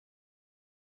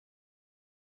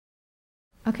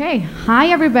Okay, hi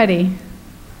everybody.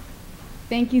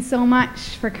 Thank you so much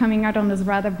for coming out on this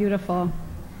rather beautiful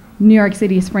New York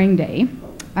City spring day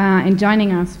and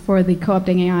joining us for the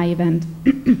Co-opting AI event.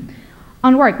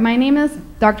 On work, my name is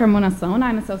Dr. Mona Sloane.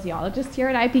 I'm a sociologist here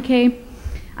at IPK.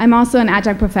 I'm also an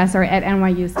adjunct professor at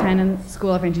NYU's Tannen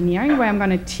School of Engineering, where I'm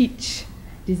going to teach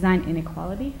design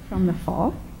inequality from the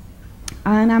fall.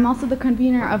 And I'm also the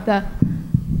convener of the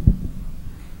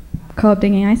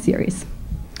Co-opting AI series.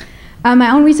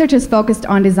 My own research is focused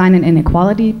on design and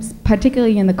inequality,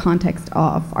 particularly in the context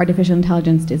of artificial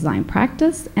intelligence design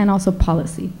practice and also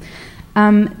policy.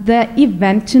 The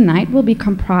event tonight will be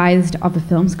comprised of a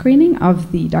film screening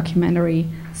of the documentary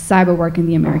Cyberwork and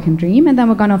the American Dream, and then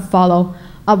we're going to follow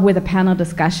up with a panel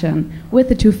discussion with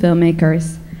the two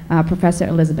filmmakers, Professor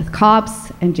Elizabeth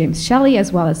Cobbs and James Shelley,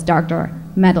 as well as Dr.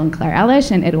 Madeline Claire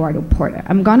Ellis and Eduardo Porter.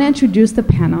 I'm going to introduce the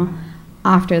panel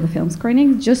after the film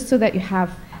screening, just so that you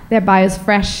have their bios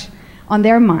fresh on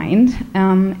their mind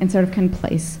and sort of can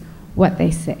place what they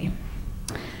say.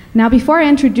 Now, before I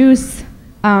introduce,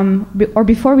 or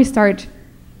before we start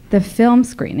the film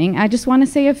screening, I just want to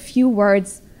say a few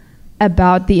words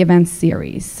about the event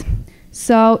series.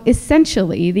 So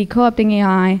essentially, the Co-opting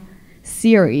AI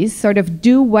series sort of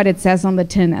do what it says on the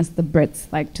tin, as the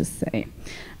Brits like to say.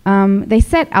 They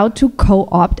set out to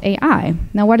co-opt AI.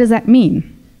 Now, what does that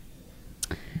mean?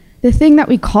 The thing that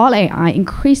we call AI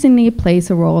increasingly plays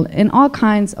a role in all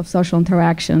kinds of social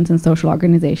interactions and social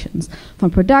organizations, from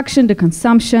production to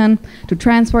consumption, to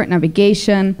transport,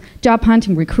 navigation, job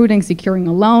hunting, recruiting, securing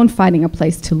a loan, finding a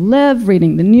place to live,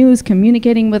 reading the news,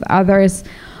 communicating with others,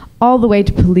 all the way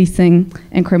to policing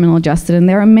and criminal justice, and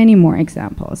there are many more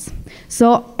examples.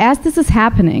 So as this is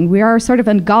happening, we are sort of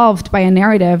engulfed by a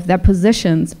narrative that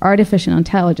positions artificial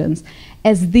intelligence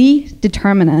as the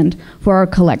determinant for our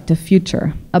collective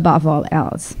future, above all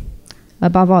else.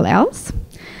 Above all else?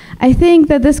 I think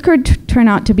that this could turn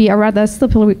out to be a rather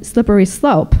slippery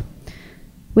slope.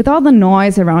 With all the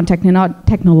noise around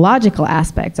technological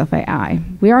aspects of AI,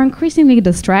 we are increasingly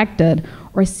distracted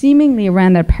or seemingly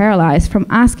rendered paralyzed from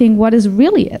asking what is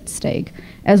really at stake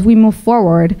as we move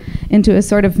forward into a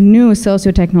sort of new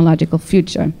socio-technological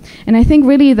future. And I think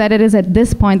really that it is at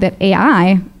this point that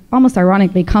AI, almost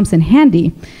ironically, comes in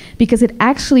handy, because it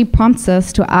actually prompts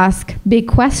us to ask big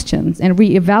questions and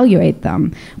reevaluate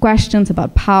them. Questions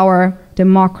about power,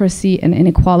 democracy, and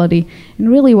inequality, and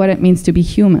really what it means to be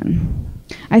human.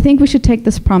 I think we should take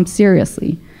this prompt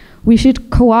seriously. We should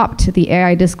co-opt the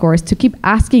AI discourse to keep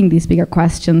asking these bigger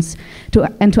questions,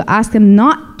 and to ask them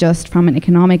not just from an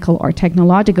economical or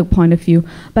technological point of view,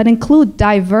 but include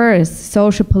diverse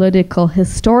social, political,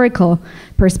 historical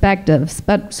perspectives,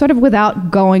 but sort of without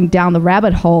going down the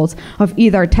rabbit holes of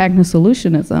either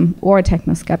techno-solutionism or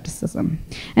techno-skepticism.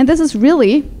 And this is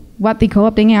really what the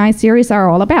Co-opting AI series are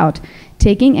all about,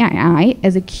 taking AI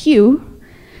as a cue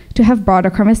to have broader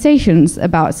conversations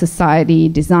about society,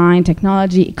 design,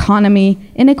 technology, economy,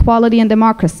 inequality, and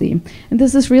democracy. And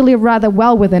this is really rather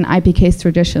well within IPK's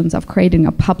traditions of creating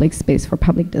a public space for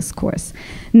public discourse.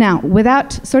 Now,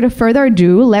 without sort of further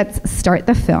ado, let's start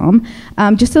the film.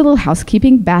 Just a little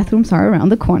housekeeping: bathrooms are around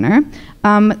the corner.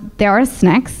 There are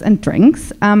snacks and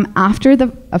drinks. After the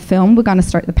film, we're going to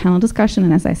start the panel discussion,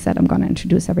 and as I said, I'm going to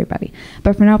introduce everybody.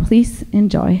 But for now, please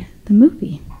enjoy the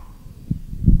movie.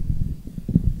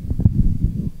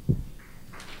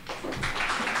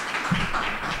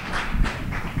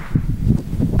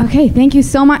 Okay, thank you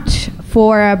so much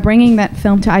for bringing that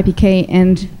film to IPK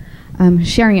and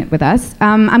sharing it with us.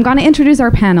 I'm going to introduce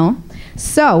our panel.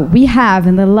 So we have,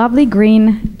 in the lovely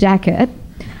green jacket,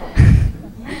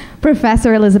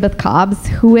 Professor Elizabeth Cobbs,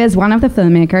 who is one of the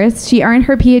filmmakers. She earned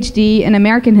her Ph.D. in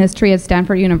American history at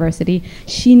Stanford University.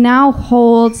 She now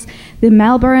holds the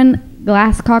Melbern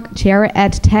Glasscock Chair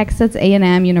at Texas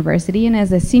A&M University and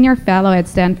is a senior fellow at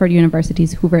Stanford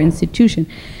University's Hoover Institution.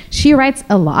 She writes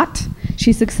a lot.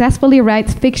 She successfully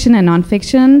writes fiction and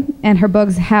nonfiction, and her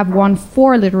books have won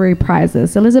 4 literary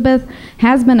prizes. Elizabeth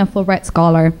has been a Fulbright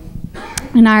Scholar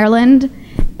in Ireland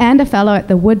and a fellow at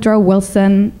the Woodrow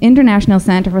Wilson International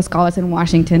Center for Scholars in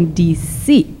Washington,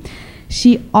 D.C.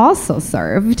 She also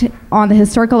served on the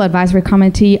Historical Advisory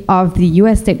Committee of the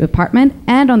U.S. State Department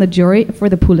and on the jury for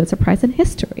the Pulitzer Prize in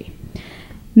History.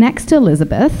 Next to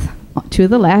Elizabeth, to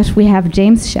the left, we have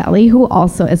James Shelley, who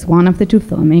also is one of the two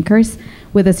filmmakers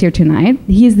with us here tonight.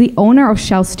 He's the owner of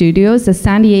Shell Studios, a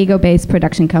San Diego-based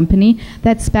production company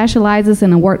that specializes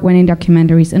in award-winning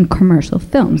documentaries and commercial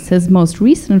films. His most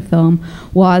recent film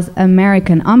was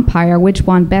American Umpire, which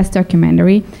won Best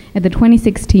Documentary at the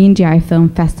 2016 GI Film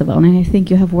Festival, and I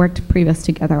think you have worked previous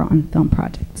together on film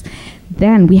projects.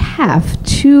 Then we have,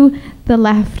 to the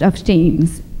left of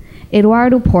James,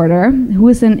 Eduardo Porter, who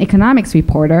is an economics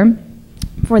reporter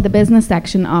for the business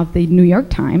section of the New York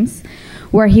Times,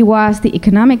 where he was the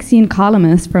economic scene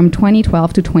columnist from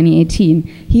 2012 to 2018.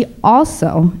 He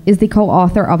also is the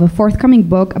co-author of a forthcoming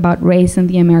book about race and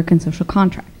the American social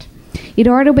contract.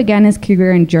 Eduardo began his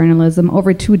career in journalism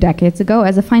over 2 decades ago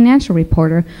as a financial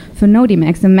reporter for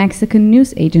Notimex, a Mexican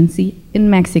news agency in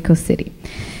Mexico City.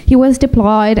 He was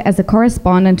deployed as a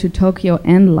correspondent to Tokyo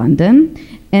and London,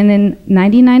 and in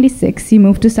 1996 he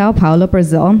moved to Sao Paulo,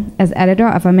 Brazil, as editor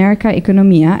of America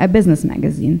Economia, a business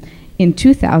magazine. In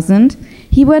 2000,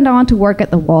 he went on to work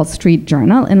at the Wall Street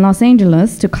Journal in Los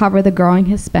Angeles to cover the growing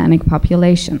Hispanic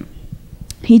population.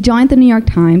 He joined the New York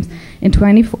Times in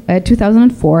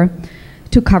 2004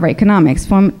 to cover economics.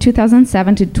 From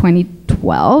 2007 to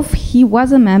 2012, he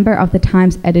was a member of the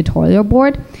Times editorial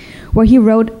board, where he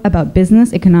wrote about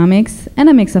business, economics, and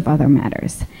a mix of other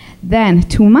matters. Then,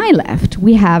 to my left,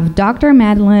 we have Dr.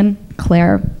 Madeleine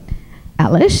Claire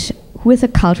Elish, who is a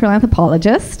cultural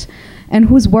anthropologist, and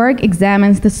whose work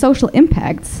examines the social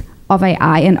impacts of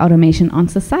AI and automation on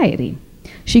society.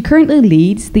 She currently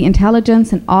leads the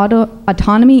Intelligence and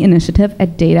Autonomy Initiative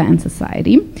at Data and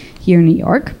Society here in New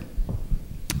York.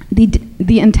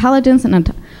 The Intelligence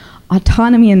and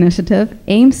Autonomy Initiative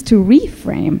aims to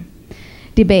reframe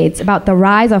debates about the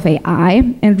rise of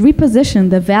AI and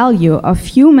reposition the value of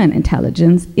human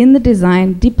intelligence in the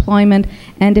design, deployment,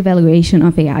 and evaluation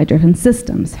of AI-driven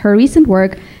systems. Her recent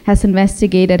work has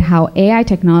investigated how AI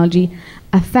technology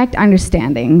affect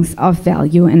understandings of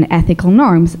value and ethical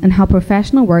norms, and how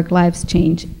professional work lives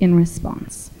change in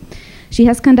response. She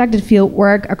has conducted field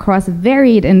work across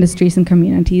varied industries and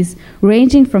communities,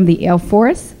 ranging from the Air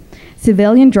Force,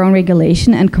 civilian drone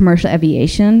regulation and commercial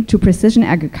aviation, to precision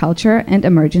agriculture and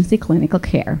emergency clinical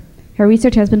care. Her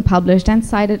research has been published and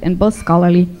cited in both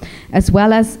scholarly as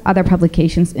well as other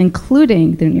publications,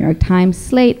 including the New York Times,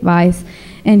 Slate, Vice,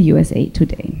 and USA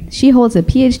Today. She holds a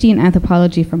Ph.D. in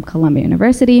anthropology from Columbia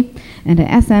University and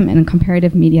an SM in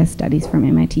comparative media studies from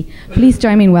MIT. Please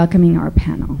join me in welcoming our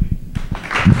panel.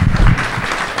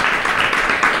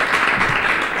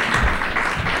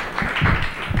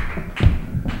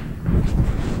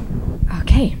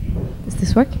 Okay, does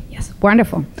this work? Yes,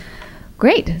 wonderful.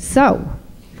 Great, so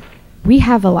we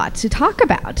have a lot to talk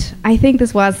about. I think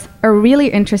this was a really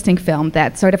interesting film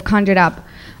that sort of conjured up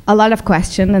a lot of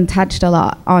questions and touched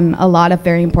on a lot of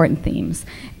very important themes.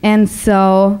 And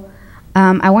so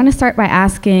I want to start by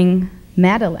asking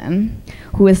Madeleine,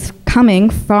 who is coming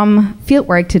from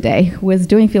fieldwork today, who is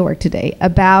doing fieldwork today,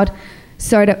 about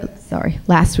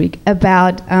last week,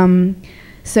 about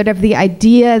sort of the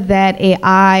idea that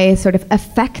AI sort of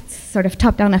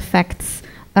top-down affects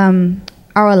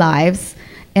our lives,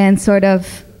 and sort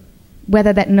of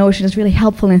whether that notion is really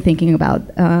helpful in thinking about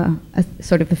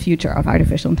sort of the future of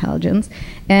artificial intelligence.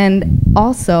 And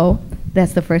also,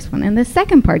 that's the first one. And the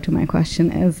second part to my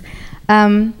question is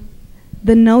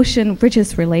the notion, which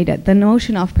is related, the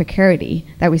notion of precarity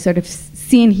that we sort of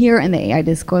seen here in the AI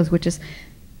discourse, which is,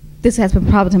 this has been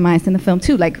problematized in the film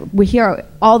too. Like, we hear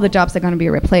all the jobs are going to be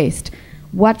replaced.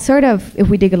 What sort of, if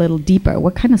we dig a little deeper,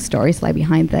 what kind of stories lie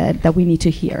behind that we need to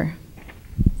hear?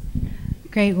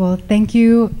 Great, well, thank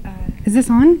you. Is this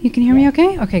on? You can hear me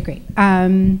okay? Okay, great.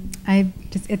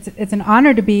 It's an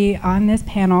honor to be on this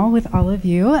panel with all of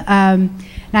you. And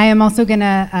I am also going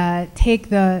to take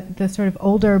the sort of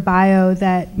older bio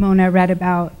that Mona read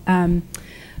about,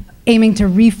 aiming to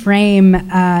reframe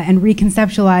and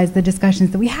reconceptualize the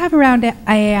discussions that we have around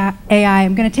AI.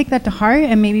 I'm going to take that to heart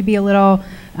and maybe be a little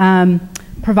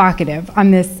provocative on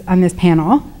this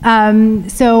panel.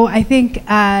 So I think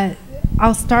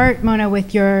I'll start, Mona,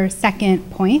 with your second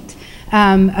point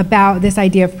about this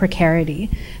idea of precarity.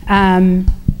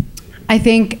 I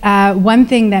think one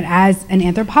thing that, as an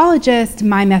anthropologist,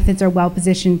 my methods are well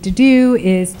positioned to do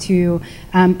is to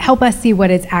help us see what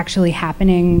is actually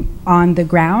happening on the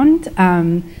ground.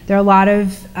 There are a lot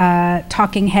of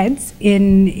talking heads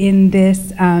in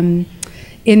this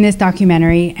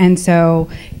documentary, and so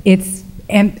it's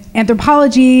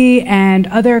anthropology and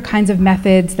other kinds of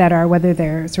methods that are, whether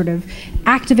they're sort of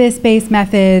activist-based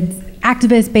methods,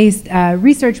 activist-based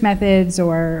research methods,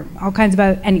 or all kinds of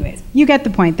other, anyways, you get the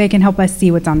point. They can help us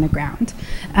see what's on the ground.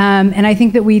 And I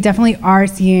think that we definitely are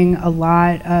seeing a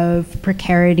lot of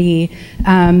precarity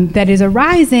that is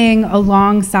arising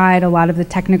alongside a lot of the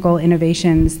technical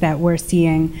innovations that we're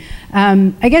seeing.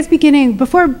 I guess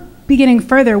before beginning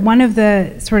further, one of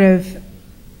the sort of,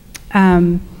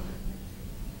 I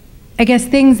guess,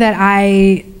 things that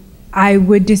I I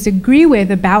would disagree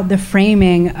with about the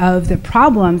framing of the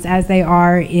problems as they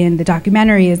are in the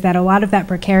documentary is that a lot of that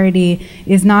precarity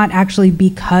is not actually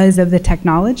because of the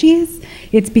technologies,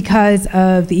 it's because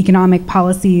of the economic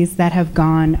policies that have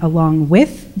gone along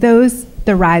with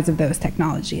the rise of those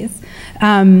technologies.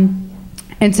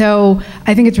 And so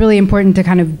I think it's really important to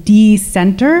kind of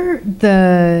de-center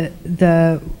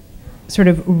the sort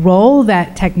of role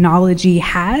that technology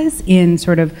has in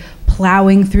sort of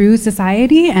plowing through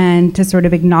society, and to sort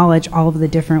of acknowledge all of the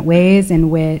different ways in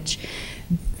which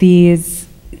these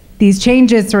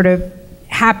changes sort of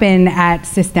happen at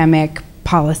systemic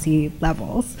policy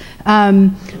levels.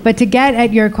 But to get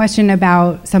at your question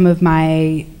about some of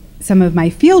my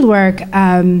field work,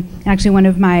 actually one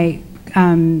of my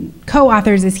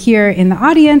co-authors is here in the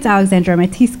audience, Alexandra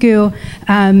Matiscu.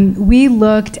 We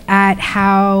looked at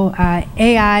how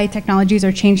AI technologies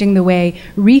are changing the way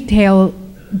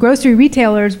grocery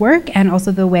retailers work, and also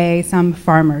the way some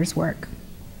farmers work.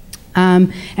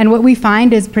 And what we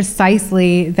find is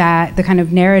precisely that the kind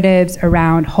of narratives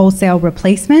around wholesale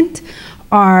replacement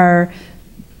are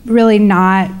really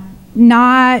not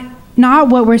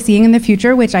what we're seeing in the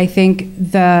future, which I think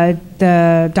the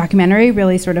documentary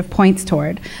really sort of points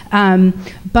toward.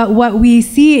 But what we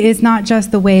see is not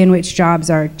just the way in which jobs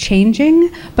are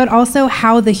changing, but also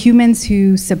how the humans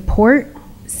who support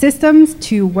systems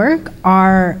to work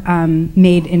are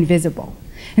made invisible.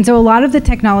 And so a lot of the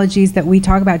technologies that we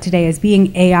talk about today as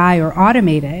being AI or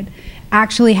automated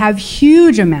actually have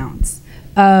huge amounts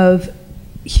of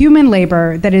human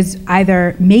labor that is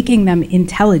either making them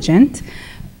intelligent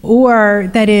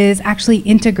or that is actually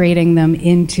integrating them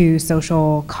into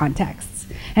social contexts.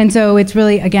 And so it's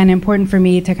really, again, important for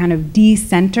me to kind of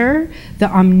de-center the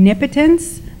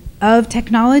omnipotence of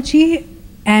technology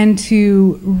and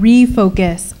to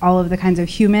refocus all of the kinds of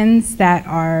humans that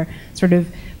are sort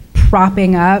of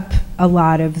propping up a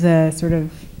lot of the sort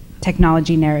of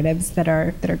technology narratives that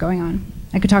are going on.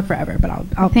 I could talk forever, but I'll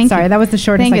sorry, that was the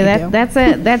shortest I could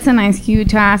do. That's a nice cue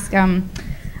to ask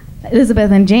Elizabeth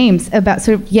and James about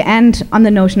sort of, you end on the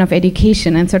notion of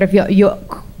education, and sort of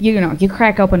you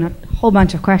crack open a whole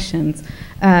bunch of questions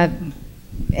and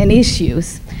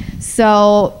issues.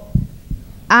 So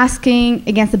asking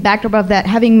against the backdrop of that,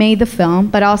 having made the film,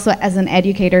 but also as an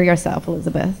educator yourself,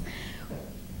 Elizabeth,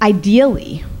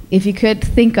 ideally, if you could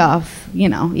think of,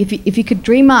 if you could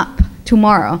dream up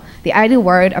tomorrow the ideal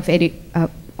word of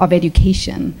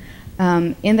education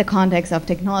in the context of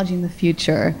technology in the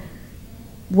future,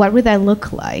 what would that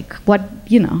look like?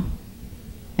 And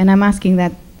I'm asking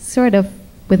that sort of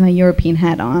with my European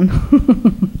hat on.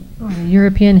 Oh,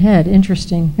 European head,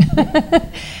 interesting.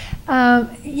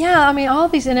 Yeah, I mean, all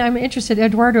of these, and I'm interested,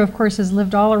 Eduardo, of course, has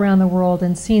lived all around the world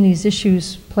and seen these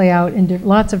issues play out in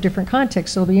lots of different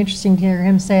contexts, so it'll be interesting to hear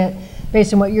him say it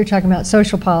based on what you're talking about,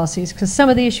 social policies, because some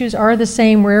of the issues are the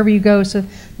same wherever you go, so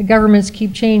the governments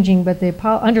keep changing, but the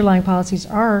underlying policies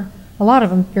are, a lot of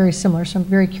them, very similar, so I'm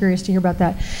very curious to hear about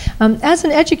that. As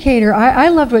an educator, I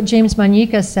loved what James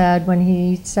Manyika said when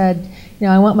he said,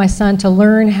 I want my son to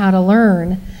learn how to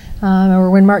learn,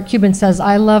 or when Mark Cuban says,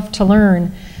 I love to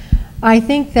learn. I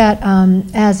think that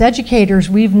as educators,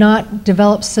 we've not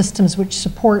developed systems which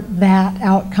support that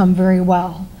outcome very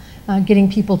well, getting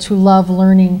people to love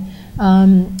learning.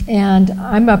 And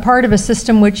I'm a part of a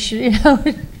system which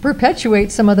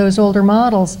perpetuates some of those older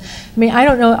models. I mean, I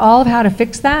don't know all of how to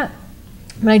fix that,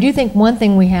 but I do think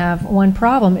one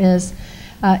problem is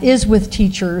with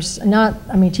teachers.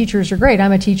 Teachers are great.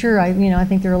 I'm a teacher. I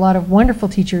think there are a lot of wonderful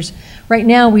teachers. Right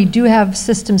now, we do have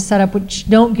systems set up which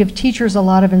don't give teachers a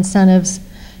lot of incentives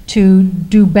to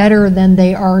do better than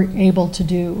they are able to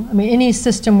do. I mean, any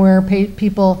system where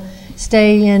people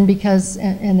stay in because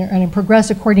and progress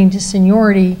according to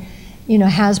seniority,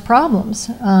 has problems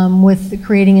with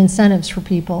creating incentives for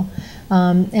people.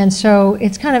 And so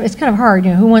it's kind of hard.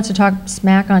 Who wants to talk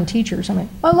smack on teachers? I mean,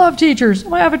 I love teachers.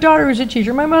 I have a daughter who's a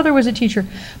teacher. My mother was a teacher.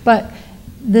 But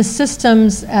the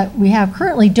systems we have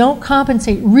currently don't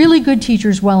compensate really good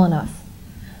teachers well enough.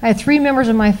 I have 3 members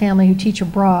of my family who teach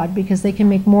abroad because they can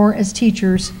make more as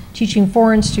teachers teaching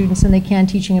foreign students than they can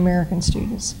teaching American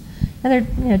students. And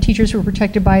they're teachers who are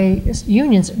protected by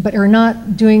unions, but are not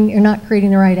creating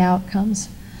the right outcomes.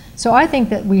 So I think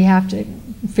that we have to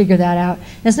figure that out.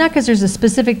 And it's not because there's a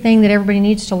specific thing that everybody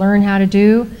needs to learn how to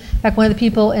do. In fact, one of the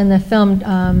people in the film,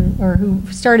 or who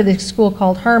started the school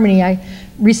called Harmony, I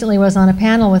recently was on a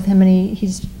panel with him, and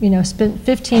he's spent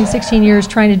 15, 16 years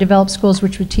trying to develop schools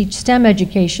which would teach STEM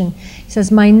education. He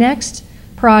says, my next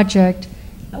project,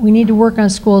 we need to work on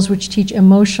schools which teach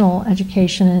emotional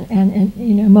education and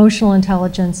emotional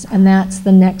intelligence, and that's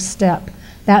the next step.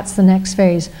 that's the next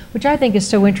phase, which I think is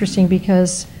so interesting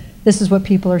because this is what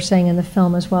people are saying in the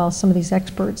film as well, some of these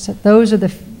experts, that those are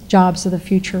the jobs of the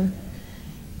future.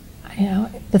 You know,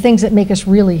 the things that make us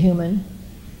really human.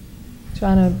 So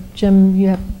I know, Jim, you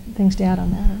have things to add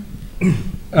on that.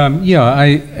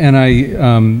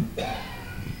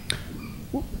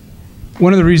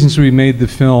 One of the reasons we made the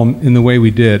film in the way we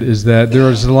did is that there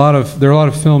are a lot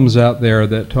of films out there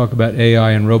that talk about AI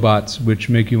and robots which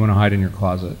make you want to hide in your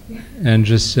closet and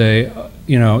just say,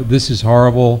 you know, this is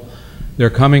horrible. They're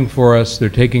coming for us. They're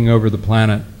taking over the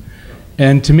planet.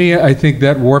 And to me, I think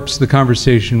that warps the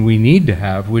conversation we need to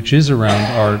have, which is around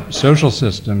our social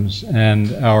systems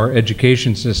and our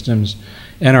education systems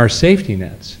and our safety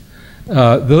nets.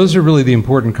 Those are really the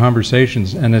important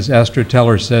conversations. And as Astra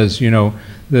Teller says, you know,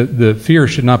 the fear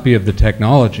should not be of the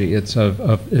technology. It's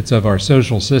of our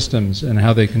social systems and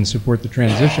how they can support the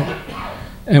transition.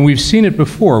 And we've seen it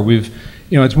before.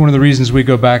 It's one of the reasons we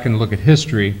go back and look at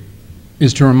history,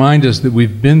 is to remind us that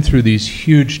we've been through these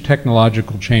huge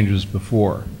technological changes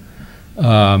before,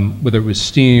 whether it was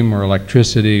steam or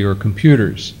electricity or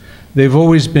computers. They've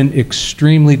always been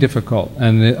extremely difficult,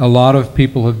 and a lot of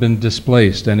people have been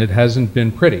displaced, and it hasn't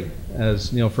been pretty,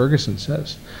 as Neil Ferguson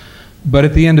says. But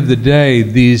at the end of the day,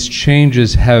 these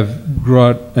changes have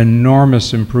brought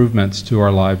enormous improvements to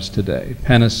our lives today.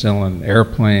 Penicillin,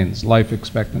 airplanes, life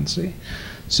expectancy.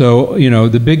 So, you know,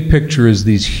 the big picture is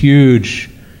these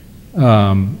huge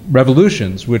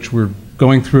revolutions, which we're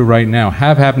going through right now,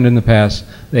 have happened in the past.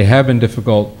 They have been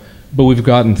difficult, but we've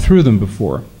gotten through them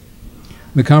before.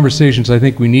 The conversations I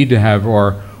think we need to have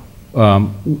are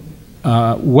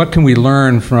what can we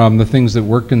learn from the things that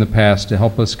worked in the past to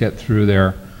help us get through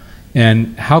there,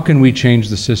 and how can we change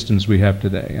the systems we have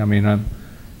today? I mean,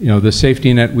 you know, the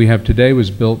safety net we have today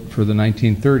was built for the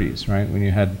 1930s, right? When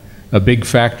you had a big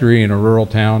factory in a rural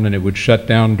town and it would shut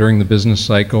down during the business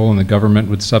cycle and the government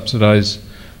would subsidize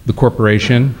the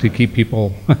corporation to keep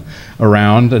people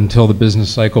around until the business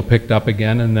cycle picked up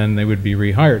again, and then they would be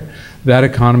rehired. That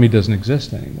economy doesn't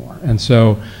exist anymore. And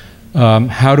so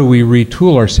how do we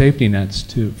retool our safety nets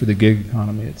for the gig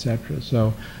economy, et cetera?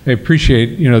 So I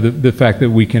appreciate, you know, the fact that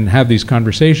we can have these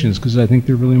conversations, because I think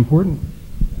they're really important.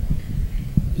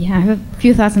 Yeah, I have a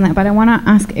few thoughts on that, but I want to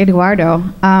ask Eduardo,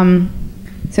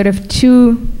 sort of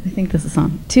two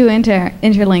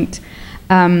interlinked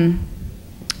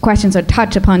questions, or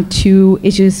touch upon two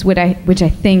issues which I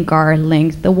think are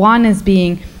linked. The one is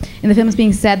in the film is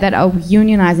being said that, oh,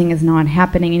 unionizing is not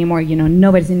happening anymore, you know,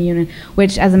 nobody's in union,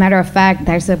 which as a matter of fact,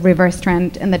 there's a reverse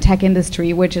trend in the tech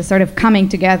industry, which is sort of coming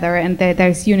together, and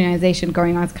there's unionization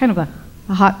going on. It's kind of a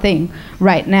hot thing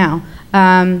right now.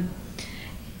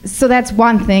 So that's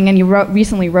one thing, and you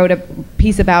recently wrote a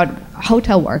piece about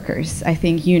hotel workers, I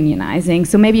think, unionizing.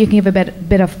 So maybe you can give a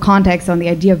bit of context on the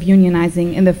idea of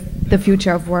unionizing in the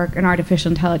future of work and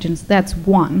artificial intelligence. That's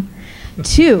one.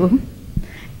 Two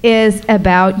is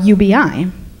about UBI.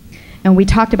 And we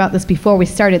talked about this before we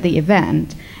started the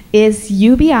event. Is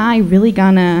UBI really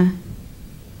gonna,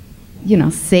 you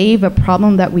know, save a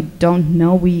problem that we don't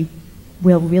know we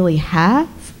will really have?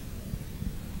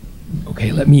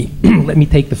 Okay, let me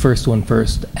take the first one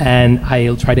first, and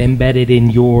I'll try to embed it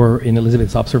in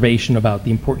Elizabeth's observation about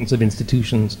the importance of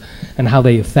institutions and how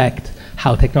they affect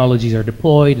how technologies are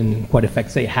deployed and what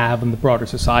effects they have on the broader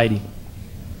society.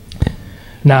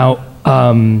 Now,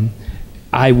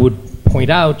 I would point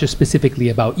out just specifically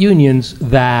about unions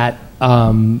that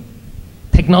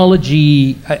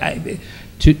technology,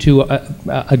 to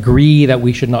agree that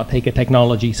we should not take a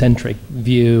technology-centric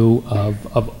view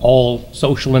of all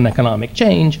social and economic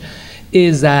change,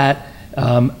 is that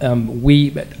I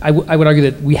would argue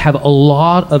that we have a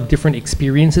lot of different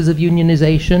experiences of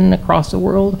unionization across the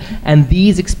world, and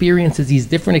these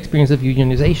different experiences of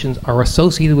unionizations are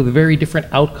associated with very different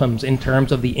outcomes in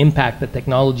terms of the impact that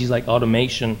technologies like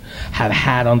automation have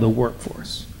had on the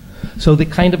workforce. So the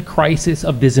kind of crisis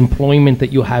of disemployment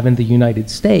that you have in the United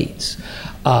States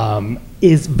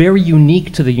is very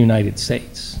unique to the United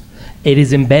States. It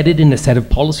is embedded in a set of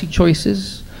policy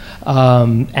choices,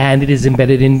 and it is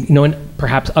embedded in, you know, in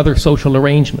perhaps other social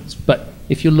arrangements. But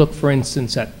if you look, for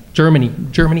instance, at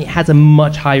Germany has a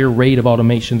much higher rate of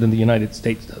automation than the United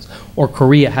States does, or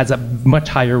Korea has a much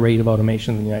higher rate of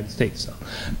automation than the United States does.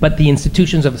 But the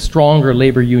institutions have a stronger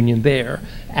labor union there,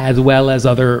 as well as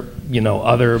other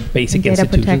basic data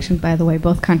institutions. Protection, by the way,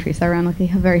 both countries ironically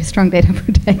have very strong data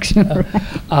protection.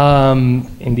 Right?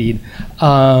 Indeed.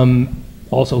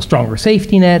 Also stronger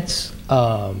safety nets,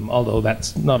 although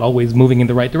that's not always moving in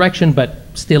the right direction, but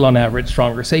still on average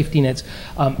stronger safety nets,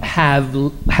 have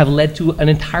led to an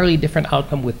entirely different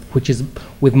outcome, which is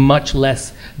with much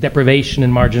less deprivation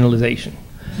and marginalization.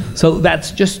 So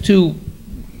that's just to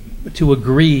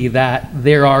agree that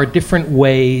there are different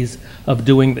ways of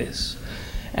doing this.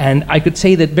 And I could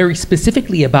say that very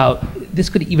specifically about, this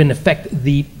could even affect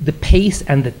the pace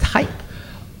and the type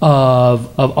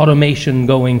of automation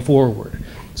going forward.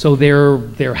 So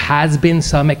there has been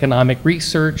some economic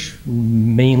research,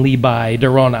 mainly by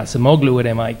Daron Acemoglu at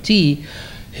MIT,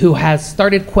 who has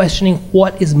started questioning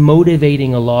what is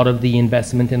motivating a lot of the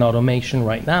investment in automation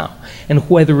right now, and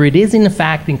whether it is in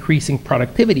fact increasing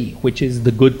productivity, which is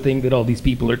the good thing that all these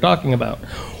people are talking about,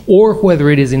 or whether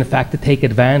it is in fact to take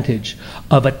advantage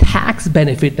of a tax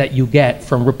benefit that you get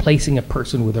from replacing a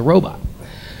person with a robot.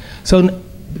 So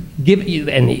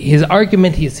and his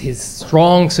argument, his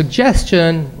strong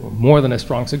suggestion, more than a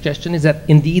strong suggestion, is that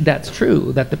indeed that's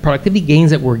true, that the productivity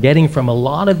gains that we're getting from a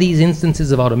lot of these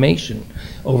instances of automation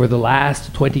over the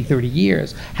last 20, 30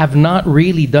 years have not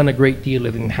really done a great deal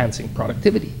of enhancing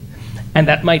productivity. And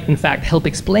that might in fact help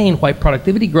explain why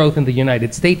productivity growth in the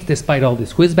United States, despite all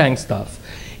this whiz-bang stuff,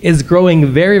 is growing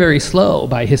very, very slow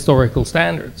by historical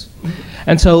standards.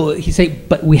 And so he say,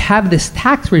 but we have this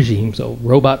tax regime, so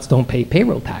robots don't pay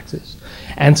payroll taxes.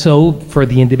 And so for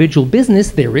the individual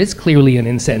business, there is clearly an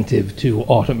incentive to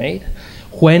automate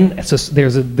when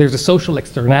there's a social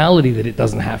externality that it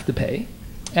doesn't have to pay.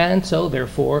 And so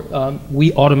therefore, we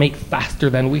automate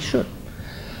faster than we should.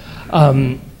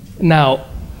 Now,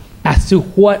 as to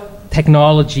what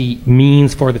technology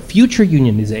means for the future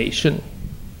unionization,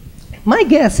 my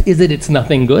guess is that it's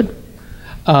nothing good.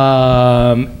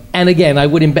 And again, I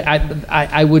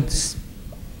would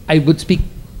speak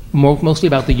mostly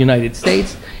about the United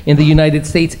States. In the United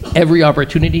States, every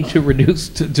opportunity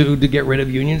to get rid of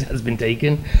unions has been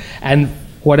taken, and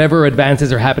whatever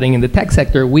advances are happening in the tech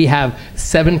sector, we have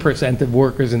 7% of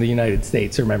workers in the United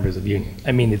States are members of unions.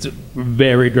 I mean, it's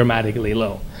very dramatically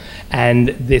low. And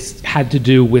this had to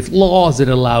do with laws that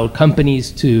allowed companies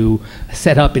to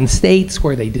set up in states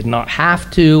where they did not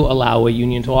have to allow a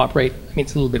union to operate. I mean,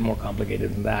 it's a little bit more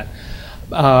complicated than that.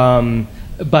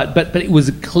 But it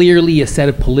was clearly a set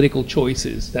of political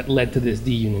choices that led to this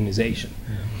deunionization.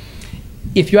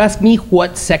 If you ask me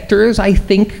what sectors I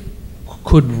think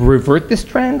could revert this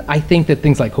trend, I think that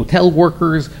things like hotel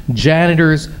workers,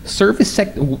 janitors, service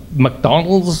sector,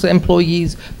 McDonald's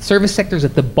employees, service sectors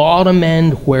at the bottom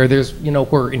end where there's,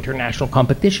 where international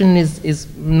competition is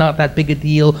not that big a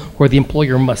deal, where the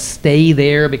employer must stay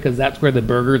there because that's where the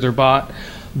burgers are bought.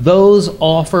 Those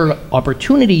offer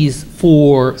opportunities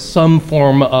for some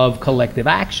form of collective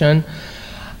action.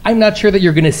 I'm not sure that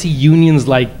you're going to see unions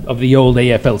like of the old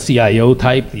AFL-CIO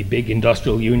type, the big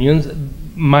industrial unions.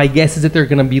 My guess is that they're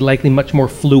going to be likely much more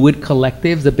fluid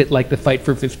collectives, a bit like the Fight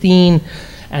for 15,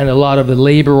 and a lot of the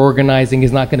labor organizing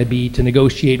is not going to be to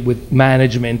negotiate with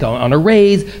management on a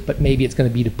raise, but maybe it's going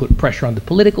to be to put pressure on the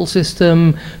political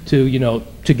system, to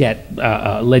get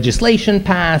legislation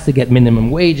passed, to get minimum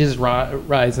wages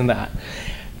rise and that.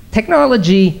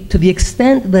 Technology, to the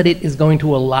extent that it is going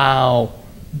to allow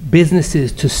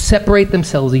businesses to separate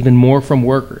themselves even more from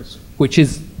workers, which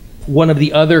is one of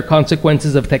the other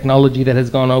consequences of technology that has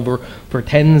gone over for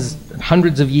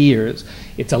hundreds of years.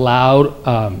 It's allowed,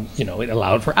 it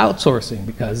allowed for outsourcing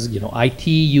because, IT,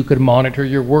 you could monitor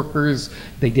your workers.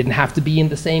 They didn't have to be in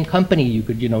the same company. You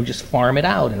could, just farm it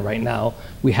out. And right now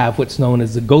we have what's known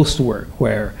as the ghost work,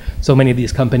 where so many of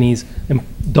these companies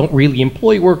don't really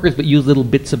employ workers, but use little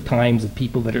bits of times of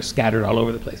people that are scattered all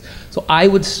over the place. So I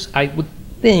would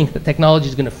think that technology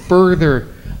is going to further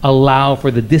allow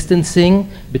for the distancing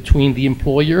between the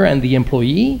employer and the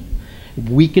employee,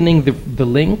 weakening the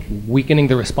link, weakening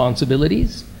the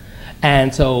responsibilities.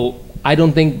 And so I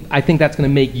think that's going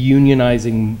to make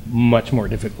unionizing much more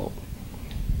difficult.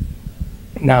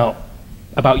 Now,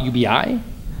 about UBI,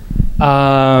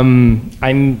 I'm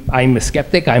a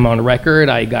skeptic. I'm on record.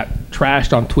 I got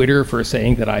trashed on Twitter for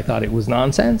saying that I thought it was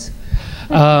nonsense.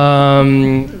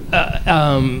 And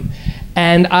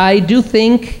I do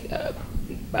think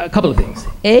a couple of things.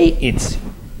 A, it's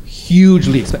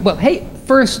hugely expensive. Well, hey,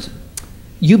 first,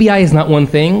 UBI is not one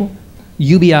thing.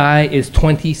 UBI is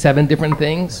 27 different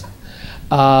things.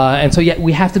 And so yet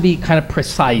we have to be kind of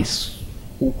precise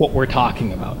what we're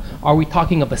talking about. Are we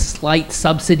talking of a slight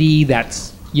subsidy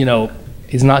that's,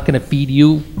 is not going to feed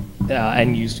you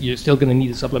and you're still going to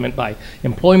need a supplement by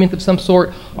employment of some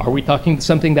sort? Are we talking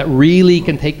something that really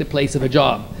can take the place of a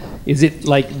job? Is it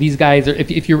like these guys are,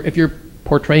 if you're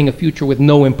portraying a future with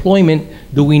no employment,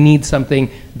 do we need something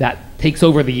that takes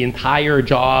over the entire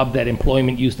job that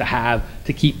employment used to have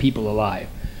to keep people alive?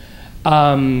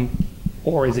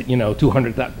 Or is it,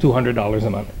 $200 a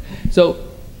month? So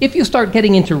if you start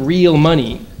getting into real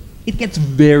money, it gets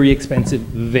very expensive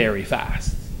very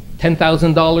fast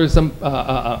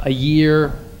 $10,000 a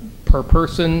year per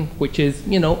person, which is,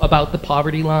 you know, about the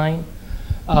poverty line,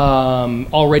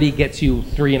 already gets you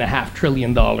 $3.5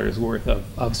 trillion worth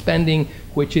of spending,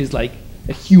 which is like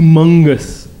a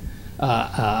humongous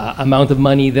amount of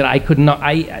money that I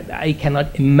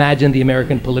cannot imagine the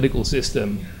American political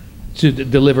system to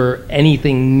deliver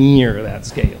anything near that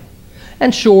scale.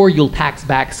 And sure, you'll tax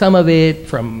back some of it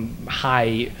from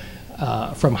high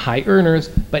earners,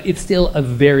 but it's still a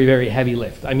very, very heavy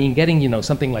lift. I mean, getting, you know,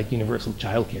 something like universal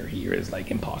childcare here is like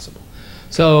impossible.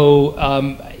 So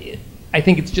I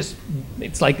think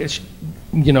it's like,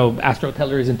 you know, Astro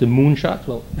Teller is into moonshots.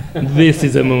 Well, this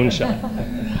is a moonshot.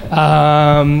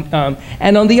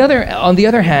 And on the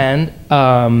other hand,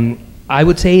 I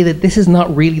would say that this is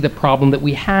not really the problem that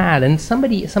we had. And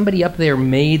somebody up there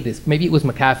made this, maybe it was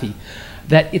McAfee,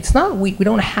 that it's not,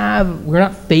 we're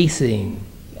not facing,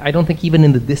 I don't think even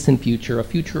in the distant future, a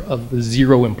future of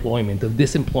zero employment, of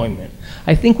disemployment.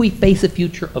 I think we face a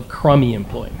future of crummy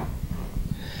employment.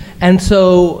 And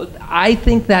so I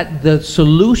think that the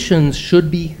solutions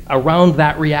should be around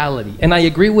that reality. And I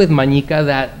agree with Manika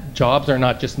that jobs are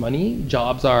not just money.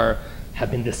 Jobs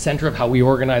have been the center of how we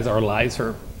organize our lives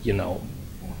for, you know,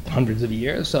 hundreds of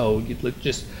years. So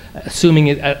just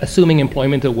assuming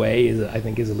employment away I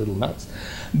think is a little nuts.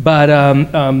 But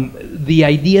the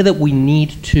idea that we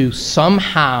need to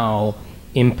somehow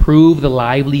improve the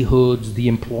livelihoods, the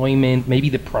employment, maybe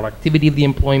the productivity of the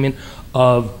employment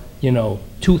of, you know,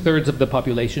 2/3 of the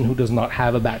population who does not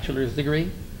have a bachelor's degree,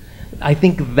 I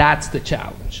think that's the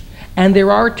challenge. And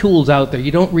there are tools out there.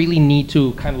 You don't really need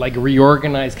to kind of like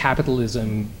reorganize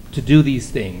capitalism to do these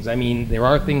things. I mean, there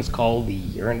are things called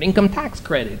the Earned Income Tax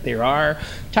Credit. There are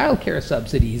childcare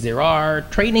subsidies. There are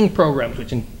training programs,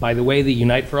 which, by the way, the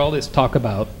Unite for All This talk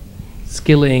about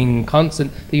skilling,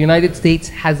 constant. The United States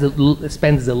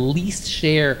spends the least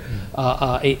share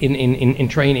in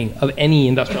training of any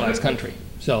industrialized country.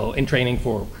 So in training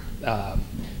for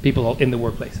people in the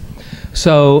workplace.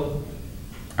 So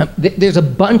there's a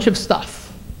bunch of stuff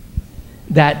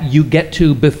that you get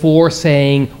to before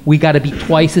saying we got to be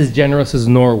twice as generous as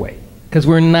Norway, because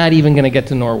we're not even going to get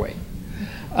to Norway.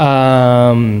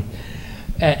 And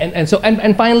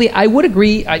finally, I would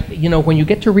agree. You know, when you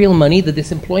get to real money, the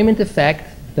disemployment effect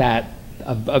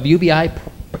of UBI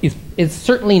is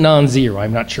certainly non-zero.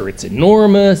 I'm not sure it's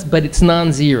enormous, but it's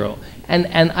non-zero.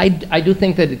 And I do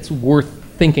think that it's worth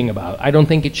thinking about. I don't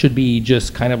think it should be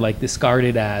just kind of like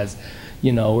discarded as,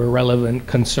 you know, irrelevant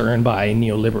concern by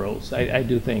neoliberals. I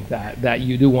do think that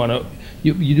you do want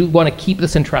to keep the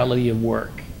centrality of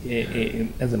work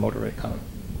as a motor of the economy.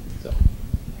 So.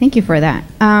 Thank you for that.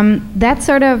 That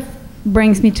sort of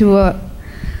brings me to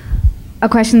a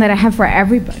question that I have for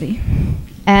everybody,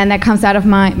 and that comes out of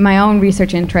my own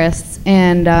research interests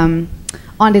and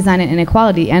on design and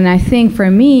inequality. And I think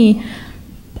for me,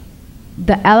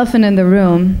 the elephant in the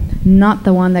room, not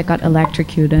the one that got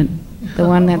electrocuted, the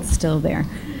one that's still there,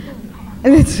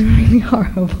 it's really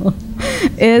horrible,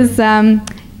 is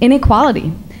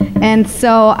inequality. And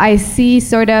so I see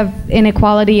sort of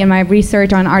inequality in my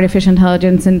research on artificial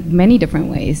intelligence in many different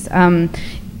ways.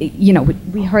 You know,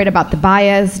 we heard about the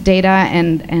bias data,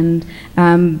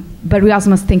 but we also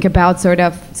must think about sort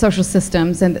of social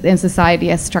systems and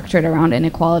society as structured around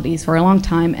inequalities for a long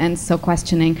time, and so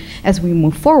questioning as we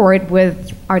move forward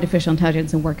with artificial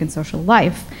intelligence and work and social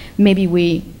life, maybe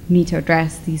we need to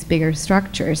address these bigger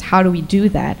structures. How do we do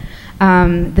that?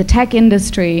 The tech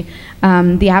industry,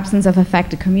 the absence of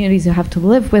affected communities who have to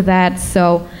live with that,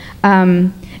 so,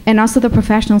 and also the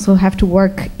professionals who have to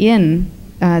work in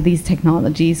these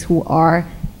technologies who are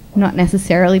not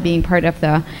necessarily being part of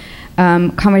the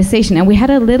conversation. And we had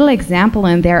a little example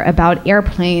in there about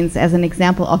airplanes as an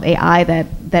example of AI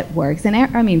that works. And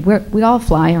I mean, we all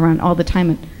fly around all the time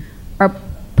and are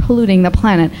polluting the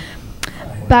planet.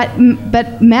 But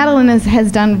Madeline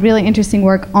has done really interesting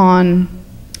work on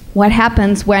what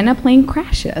happens when a plane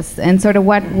crashes and sort of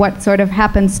what sort of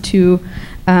happens to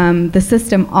the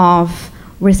system of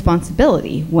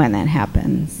responsibility when that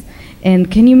happens.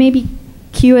 And can you maybe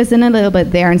cue us in a little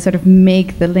bit there and sort of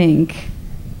make the link?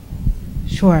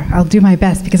 Sure, I'll do my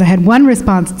best because I had one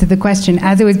response to the question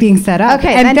as it was being set up.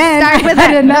 Okay, and then start with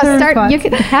that. No, you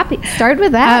can start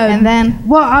with that, and then.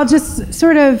 Well, I'll just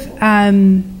sort of.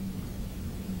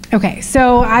 Okay,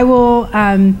 so I will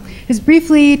just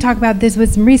briefly talk about this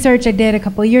with some research I did a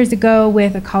couple of years ago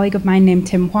with a colleague of mine named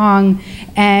Tim Huang,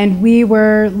 and we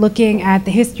were looking at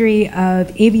the history of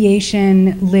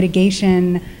aviation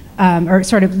litigation. Or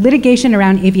sort of litigation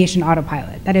around aviation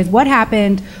autopilot. That is, what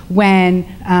happened when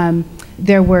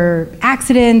there were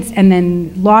accidents, and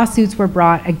then lawsuits were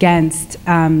brought against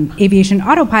aviation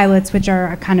autopilots, which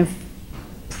are a kind of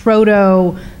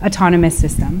proto-autonomous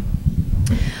system.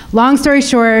 Long story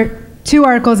short, 2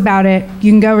 articles about it,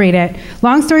 you can go read it.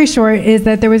 Long story short is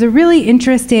that there was a really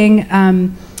interesting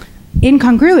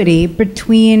incongruity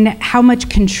between how much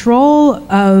control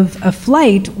of a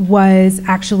flight was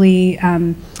actually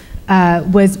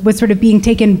was sort of being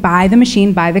taken by the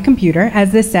machine, by the computer.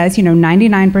 As this says,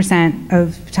 99%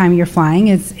 of the time you're flying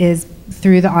is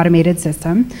through the automated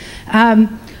system.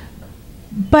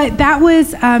 But that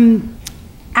was,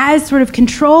 as sort of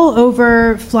control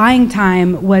over flying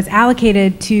time was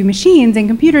allocated to machines and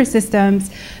computer systems,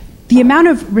 the amount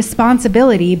of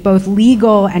responsibility, both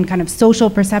legal and kind of social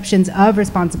perceptions of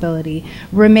responsibility,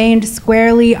 remained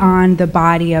squarely on the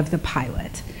body of the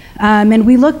pilot. And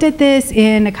we looked at this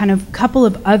in a kind of couple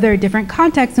of other different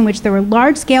contexts in which there were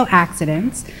large-scale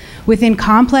accidents within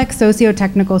complex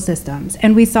socio-technical systems.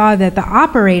 And we saw that the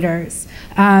operators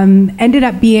ended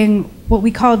up being what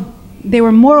we called, they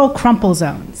were moral crumple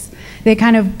zones. They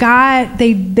kind of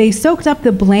they soaked up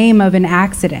the blame of an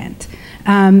accident.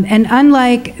 And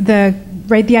unlike the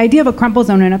idea of a crumple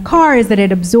zone in a car is that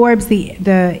it absorbs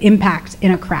the impact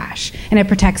in a crash and it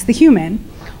protects the human.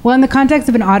 Well, in the context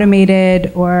of an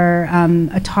automated or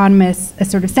autonomous, a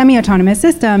sort of semi-autonomous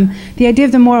system, the idea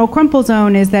of the moral crumple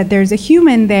zone is that there's a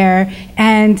human there,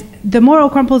 and the moral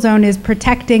crumple zone is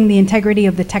protecting the integrity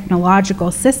of the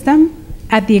technological system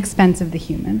at the expense of the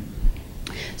human.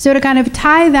 So to kind of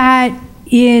tie that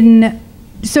in,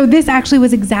 so this actually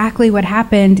was exactly what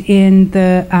happened in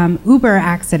the Uber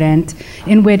accident,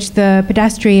 in which the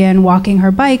pedestrian walking her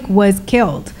bike was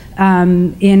killed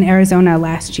in Arizona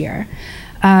last year.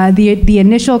 The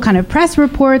initial kind of press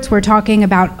reports were talking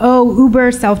about, oh,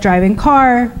 Uber self-driving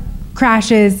car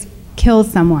crashes,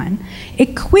 kills someone.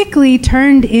 It quickly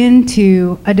turned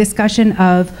into a discussion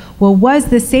of, well, was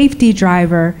the safety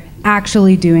driver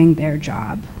actually doing their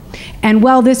job? And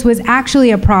well, this was actually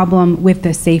a problem with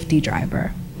the safety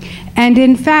driver. And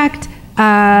in fact,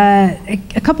 a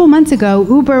couple months ago,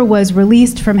 Uber was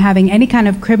released from having any kind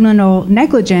of criminal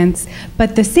negligence,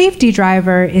 but the safety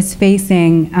driver is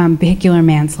facing vehicular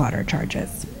manslaughter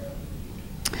charges.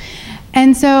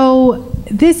 And so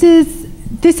this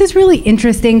is really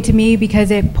interesting to me because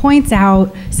it points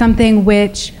out something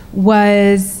which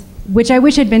I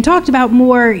wish had been talked about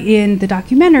more in the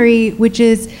documentary, which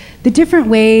is the different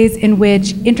ways in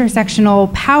which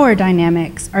intersectional power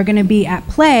dynamics are going to be at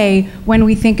play when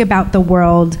we think about the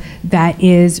world that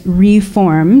is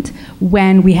reformed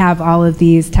when we have all of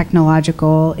these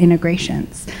technological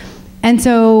integrations. And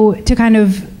so to kind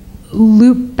of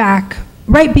loop back,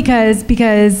 right, because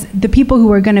the people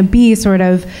who are going to be sort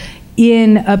of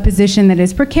in a position that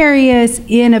is precarious,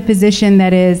 in a position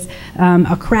that is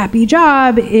a crappy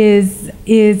job,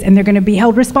 and they're going to be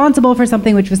held responsible for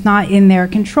something which was not in their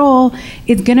control,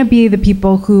 it's going to be the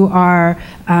people who are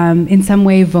in some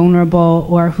way vulnerable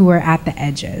or who are at the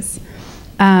edges.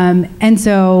 And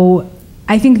so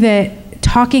I think that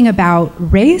talking about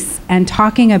race and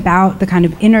talking about the kind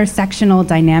of intersectional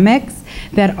dynamics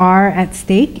that are at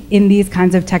stake in these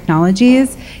kinds of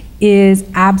technologies is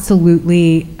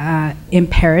absolutely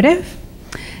imperative.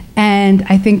 And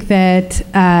I think that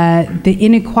the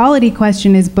inequality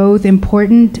question is both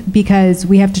important because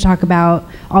we have to talk about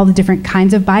all the different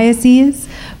kinds of biases,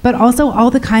 but also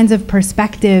all the kinds of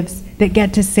perspectives that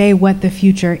get to say what the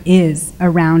future is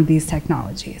around these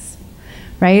technologies,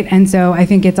 right? And so I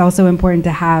think it's also important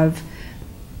to have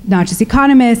not just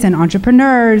economists and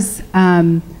entrepreneurs,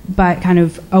 but kind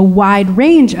of a wide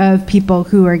range of people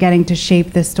who are getting to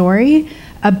shape the story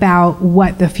about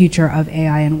what the future of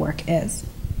AI and work is.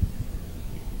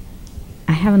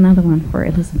 I have another one for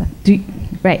Elizabeth.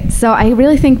 Right, so I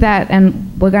really think that,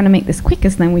 and we're going to make this quick,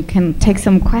 because then we can take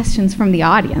some questions from the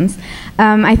audience.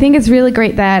 I think it's really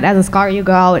great that as a scholar you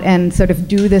go out and sort of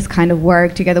do this kind of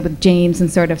work together with James and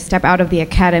sort of step out of the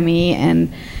academy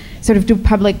and sort of do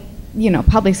public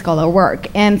scholar work.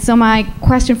 And so my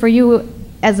question for you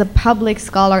as a public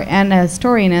scholar and a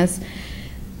historian is,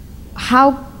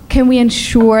 how can we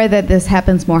ensure that this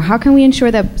happens more? How can we ensure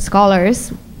that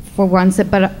scholars, for one,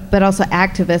 but also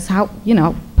activists,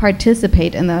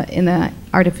 participate in the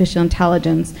artificial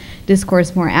intelligence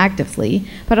discourse more actively,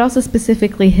 but also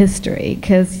specifically history?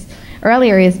 Because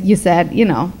earlier you said,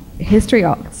 history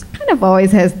kind of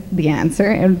always has the answer,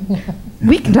 and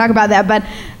we can talk about that, but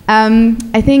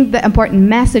I think the important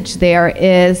message there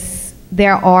is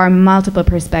there are multiple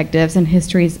perspectives, and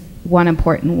history is one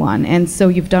important one. And so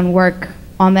you've done work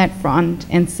on that front,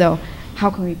 and so how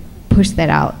can we push that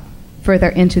out further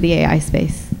into the AI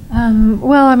space?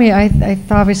 Well, I mean, I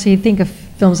obviously think of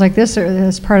films like this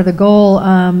as part of the goal.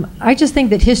 I just think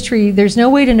that history, there's no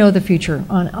way to know the future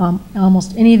on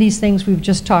almost any of these things we've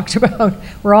just talked about.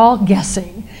 We're all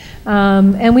guessing.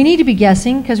 And we need to be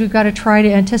guessing because we've got to try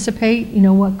to anticipate,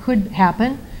 what could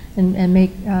happen and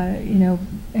make,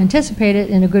 anticipate it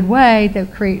in a good way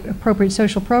that create appropriate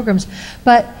social programs.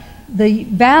 But the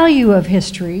value of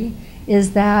history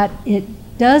is that it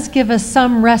does give us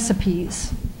some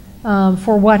recipes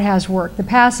for what has worked. The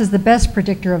past is the best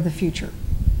predictor of the future.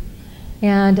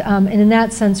 And in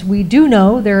that sense, we do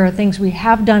know there are things we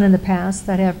have done in the past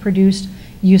that have produced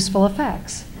useful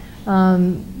effects.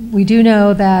 We do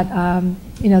know that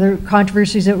there are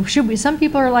controversies that some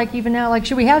people are like, even now, like,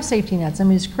 should we have safety nets? I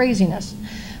mean, it's craziness.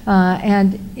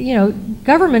 And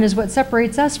government is what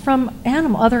separates us from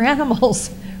other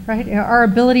animals, right? Our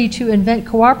ability to invent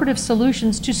cooperative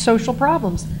solutions to social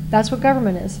problems. That's what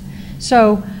government is.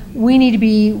 So we need to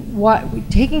be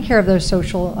taking care of those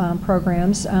social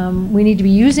programs. We need to be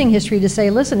using history to say,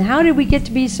 listen, how did we get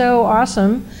to be so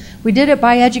awesome? We did it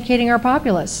by educating our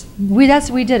populace. We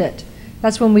did it.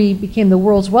 That's when we became the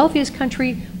world's wealthiest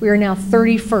country. We are now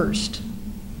 31st.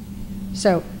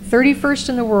 So 31st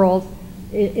in the world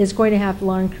is going to have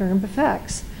long-term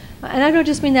effects. And I don't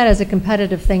just mean that as a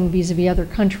competitive thing vis-a-vis other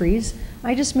countries.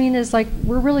 I just mean as like,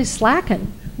 we're really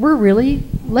slacking. We're really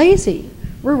lazy.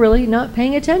 We're really not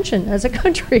paying attention as a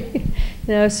country.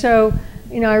 So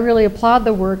I really applaud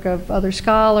the work of other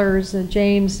scholars, and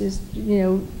James is,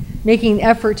 making an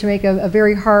effort to make a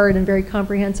very hard and very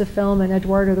comprehensive film, and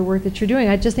Eduardo, the work that you're doing.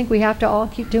 I just think we have to all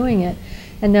keep doing it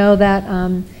and know that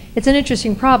it's an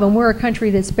interesting problem. We're a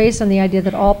country that's based on the idea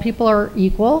that all people are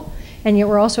equal, and yet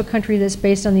we're also a country that's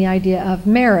based on the idea of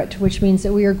merit, which means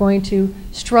that we are going to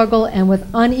struggle and with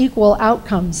unequal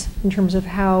outcomes in terms of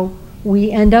how we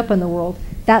end up in the world.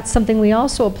 That's something we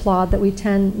also applaud that we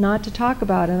tend not to talk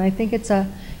about, and I think it's a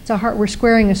hard, we're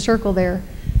squaring a circle there.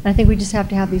 And I think we just have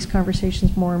to have these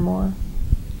conversations more and more.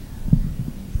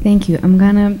 Thank you. I'm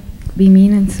gonna be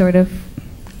mean and sort of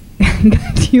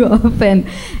cut you off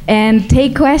and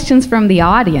take questions from the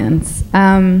audience.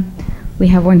 We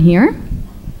have one here.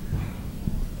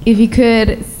 If you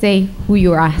could say who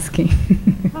you're asking.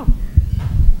 Oh.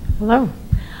 Hello.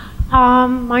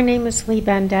 My name is Lee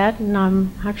Bendet, and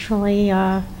I'm actually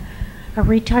a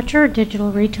retoucher, a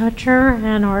digital retoucher,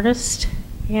 and artist,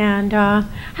 and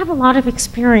have a lot of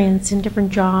experience in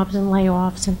different jobs and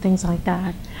layoffs and things like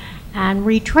that, and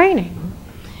retraining,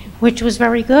 which was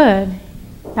very good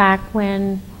back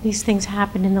when these things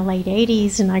happened in the late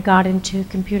 80s and I got into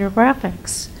computer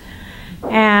graphics.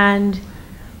 And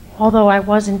although I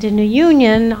wasn't in a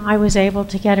union, I was able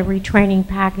to get a retraining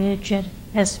package at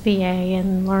SVA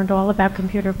and learned all about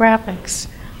computer graphics.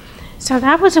 So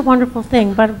that was a wonderful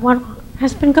thing. But what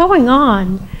has been going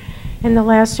on in the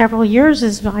last several years,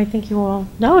 is, I think you all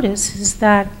notice, is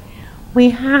that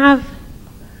we have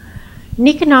an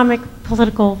economic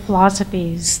political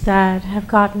philosophies that have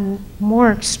gotten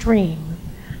more extreme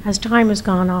as time has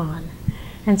gone on.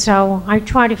 And so I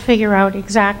try to figure out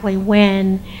exactly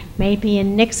when, maybe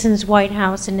in Nixon's White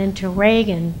House and into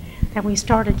Reagan, that we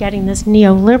started getting this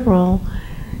neoliberal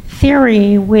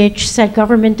theory which said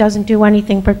government doesn't do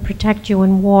anything but protect you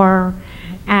in war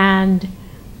and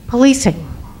policing.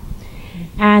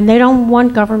 And they don't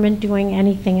want government doing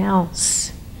anything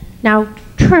else. Now,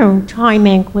 true, Time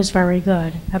Inc. was very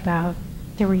good about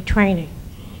the retraining.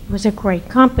 It was a great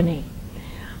company.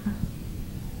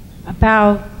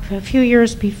 About a few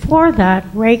years before that,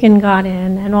 Reagan got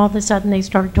in, and all of a sudden they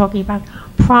started talking about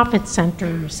profit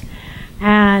centers.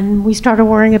 And we started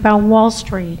worrying about Wall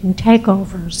Street and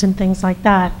takeovers and things like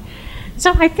that.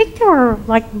 So I think there are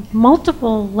like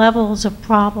multiple levels of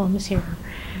problems here.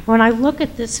 When I look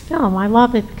at this film, I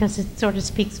love it because it sort of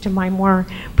speaks to my more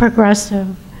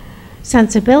progressive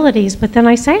sensibilities, but then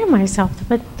I say to myself,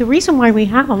 but the reason why we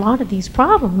have a lot of these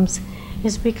problems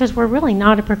is because we're really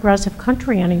not a progressive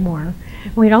country anymore.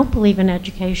 We don't believe in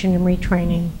education and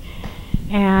retraining,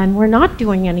 and we're not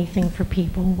doing anything for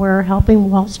people. We're helping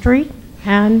Wall Street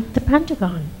and the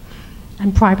Pentagon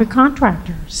and private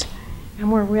contractors,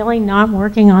 and we're really not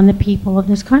working on the people of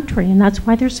this country, and that's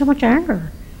why there's so much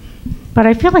anger. But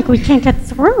I feel like we can't get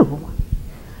through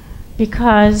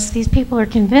because these people are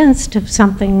convinced of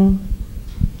something,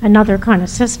 another kind of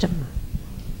system.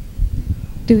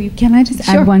 Can I just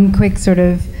add one quick sort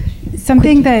of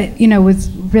something that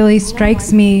was really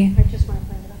strikes me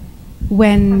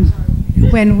when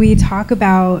we talk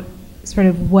about sort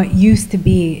of what used to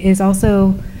be is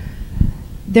also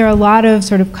there are a lot of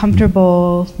sort of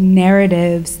comfortable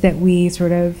narratives that we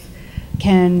sort of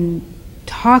can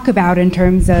talk about in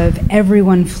terms of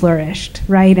everyone flourished,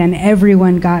 right? And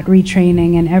everyone got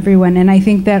retraining and I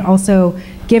think that also,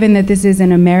 given that this is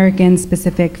an American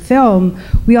specific film,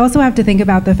 we also have to think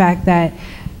about the fact that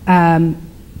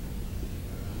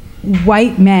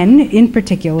white men in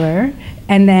particular,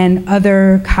 and then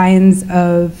other kinds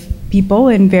of people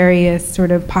in various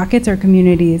sort of pockets or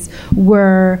communities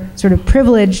were sort of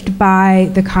privileged by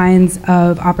the kinds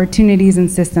of opportunities and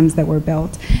systems that were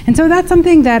built. And so that's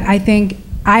something that I think,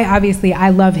 I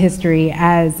love history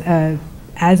as a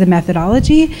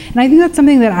methodology, and I think that's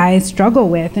something that I struggle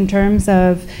with in terms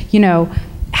of,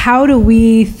 how do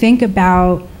we think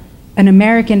about an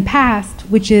American past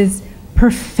which is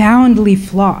profoundly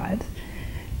flawed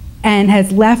and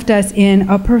has left us in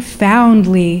a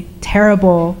profoundly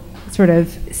terrible sort of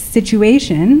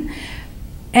situation,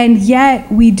 and yet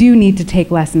we do need to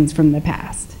take lessons from the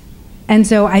past. And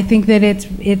so I think that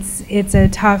it's a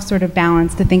tough sort of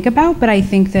balance to think about, but I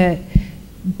think that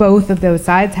both of those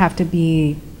sides have to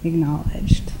be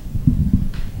acknowledged.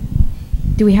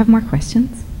 Do we have more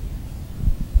questions?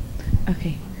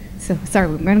 Okay, so sorry,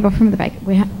 we're going to go from the back.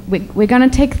 We're going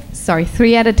to take,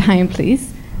 3 at a time,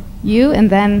 please. You, and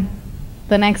then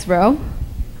the next row.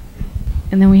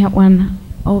 And then we have one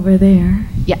over there.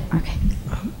 Yeah, okay.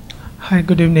 Hi,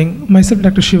 good evening. Myself,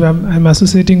 Dr. Shivam. I'm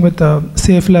associating with the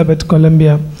SAFE Lab at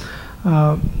Columbia.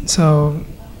 So,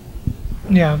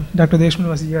 yeah, Dr. Deshmukh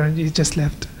was here and he just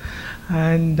left.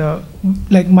 And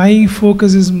like my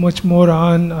focus is much more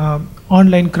on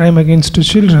online crime against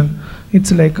children.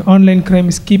 It's like online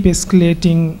crimes keep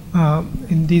escalating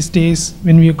in these days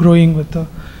when we are growing with the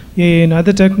AI and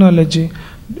other technology.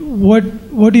 What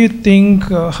do you think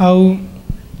how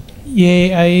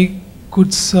AI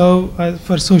could serve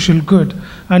for social good,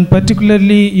 and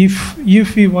particularly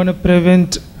if we want to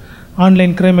prevent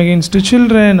online crime against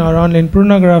children or online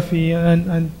pornography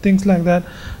and things like that,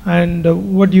 and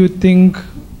what do you think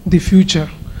the future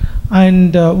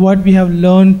and what we have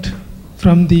learned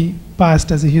from the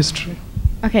past as a history?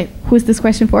 Okay, who's this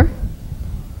question for?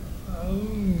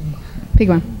 Pick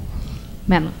one.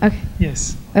 Madeline, okay.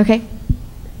 Yes. Okay,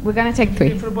 we're gonna take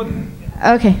 3.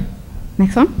 Okay,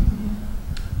 next one.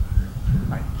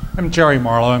 I'm Jerry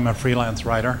Marlowe. I'm a freelance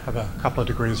writer. I have a couple of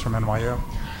degrees from NYU.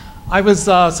 I was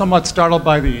somewhat startled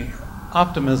by the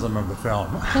optimism of the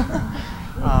film.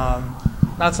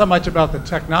 Not so much about the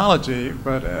technology,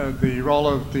 but the role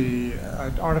of the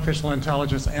artificial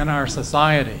intelligence in our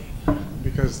society.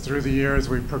 Because through the years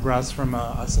we've progressed from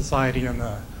a society in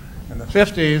the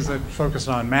 50s that focused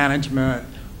on management,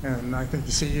 and I think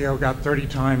the CEO got 30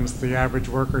 times the average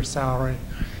worker's salary.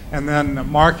 And then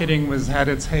marketing had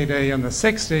its heyday in the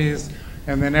 60s,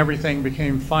 and then everything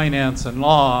became finance and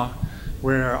law,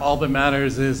 where all that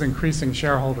matters is increasing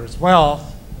shareholders'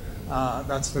 wealth.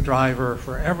 That's the driver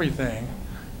for everything.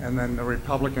 And then the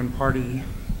Republican Party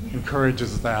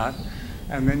encourages that.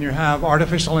 And then you have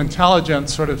artificial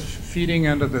intelligence sort of feeding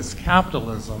into this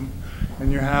capitalism.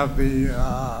 And you have the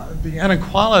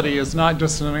inequality is not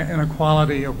just an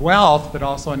inequality of wealth, but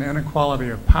also an inequality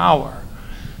of power.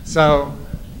 So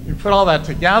you put all that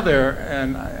together,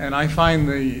 and I find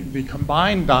the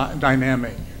combined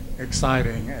dynamic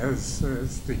exciting as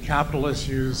the capitalists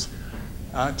use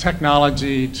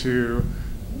technology to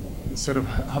sort of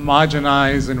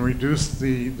homogenize and reduce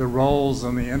the roles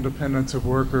and the independence of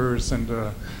workers, and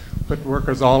to put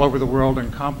workers all over the world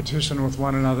in competition with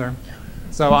one another.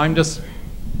 So I'm just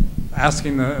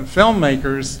asking the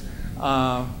filmmakers,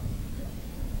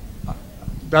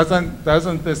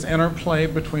 doesn't this interplay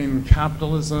between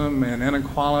capitalism and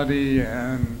inequality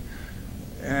and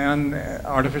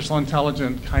artificial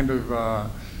intelligence kind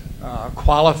of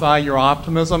qualify your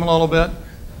optimism a little bit?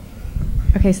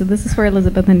 Okay, so this is for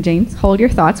Elizabeth and James. Hold your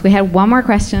thoughts. We had one more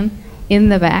question in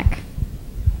the back.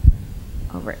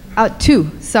 Over.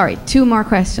 2 more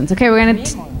questions. Okay, we're gonna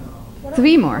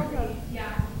 3 more. Okay.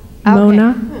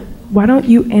 Mona, why don't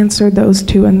you answer those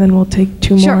 2 and then we'll take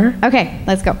 2 more? Okay,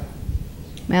 let's go.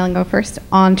 Madeline, go first.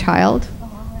 On child.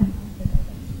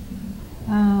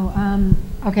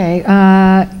 Okay.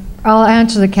 I'll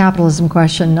answer the capitalism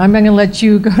question. I'm going to let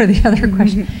you go to the other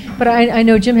question. But I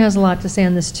know Jim has a lot to say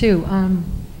on this too.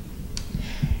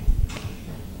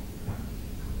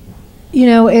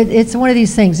 It's one of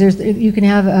these things. You can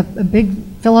have a big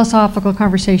philosophical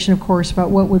conversation, of course,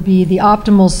 about what would be the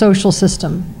optimal social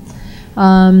system.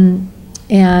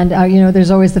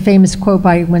 There's always the famous quote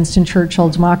by Winston Churchill,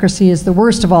 democracy is the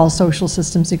worst of all social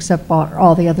systems except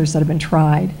all the others that have been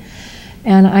tried.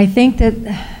 And I think that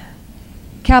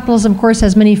capitalism, of course,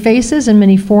 has many faces and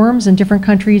many forms, and different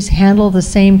countries handle the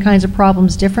same kinds of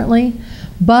problems differently.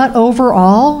 But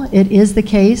overall, it is the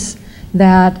case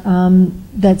that,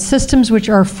 that systems which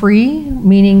are free,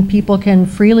 meaning people can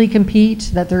freely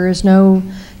compete, that there is no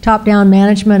top-down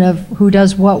management of who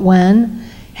does what when,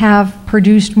 have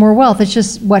produced more wealth. It's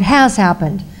just what has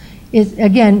happened.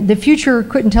 Again, the future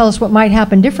couldn't tell us what might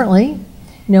happen differently.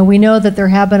 You know, we know that there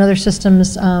have been other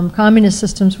systems, communist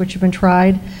systems, which have been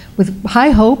tried with high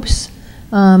hopes,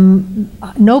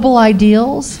 noble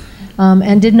ideals,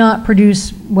 and did not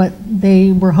produce what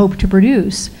they were hoped to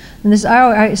produce. And this,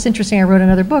 it's interesting, I wrote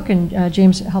another book, and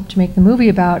James helped to make the movie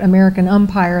about American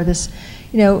Umpire. This,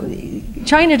 you know,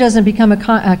 China doesn't become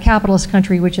a capitalist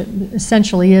country, which it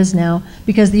essentially is now,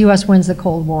 because the US wins the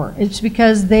Cold War. It's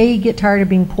because they get tired of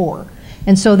being poor.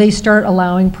 And so they start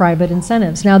allowing private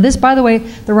incentives. Now this, by the way,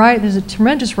 there's a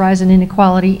tremendous rise in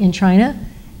inequality in China,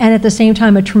 and at the same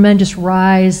time a tremendous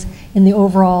rise in the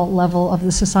overall level of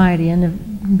the society,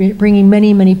 and bringing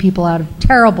many, many people out of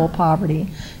terrible poverty,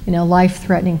 you know,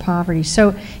 life-threatening poverty.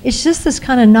 So it's just this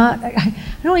kind of not, I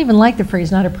don't even like the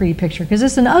phrase not a pretty picture, because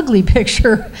it's an ugly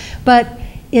picture, but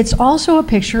it's also a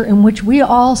picture in which we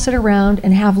all sit around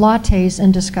and have lattes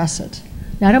and discuss it.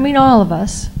 Now I don't mean all of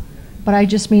us, but I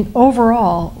just mean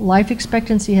overall, life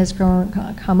expectancy has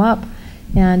come up,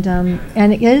 and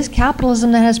it is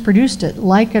capitalism that has produced it,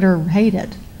 like it or hate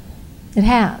it. It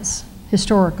has,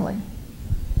 historically.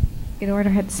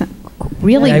 Eduardo had some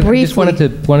really briefly. I just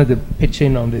wanted to pitch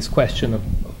in on this question of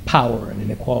power and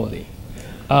inequality.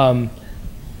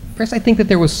 First, I think that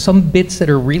there was some bits that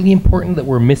are really important that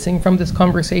were missing from this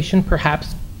conversation,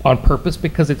 perhaps on purpose,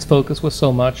 because its focus was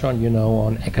so much on, you know,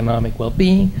 on economic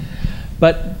well-being.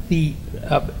 But this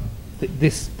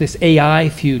AI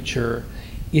future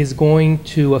is going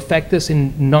to affect us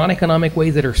in non-economic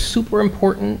ways that are super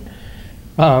important.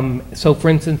 So for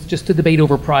instance, just to debate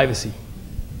over privacy.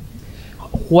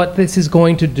 What this is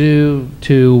going to do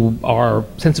to our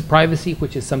sense of privacy,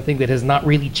 which is something that has not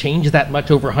really changed that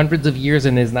much over hundreds of years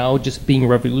and is now just being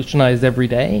revolutionized every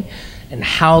day, and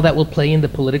how that will play in the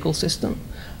political system,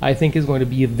 I think is going to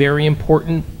be a very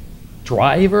important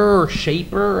driver or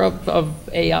shaper of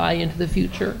AI into the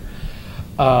future.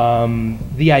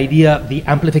 The idea, the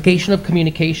amplification of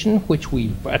communication, which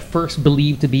we at first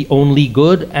believed to be only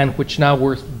good, and which now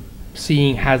we're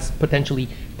seeing has potentially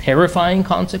terrifying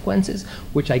consequences,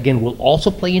 which again will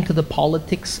also play into the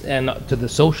politics and to the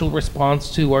social response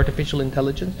to artificial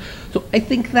intelligence. So I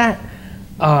think that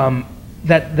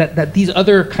that these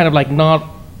other kind of like not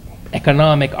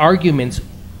economic arguments,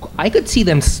 I could see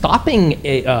them stopping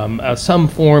some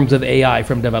forms of AI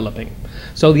from developing.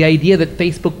 So the idea that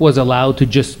Facebook was allowed to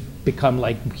just become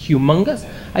like humongous,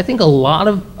 I think a lot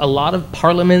of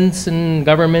parliaments and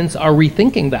governments are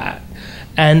rethinking that.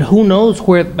 And who knows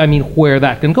where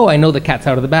that can go. I know the cat's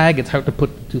out of the bag, it's hard to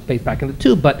put the toothpaste back in the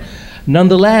tube, but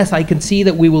nonetheless, I can see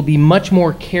that we will be much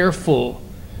more careful,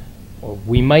 or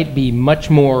we might be much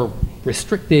more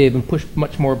restrictive and push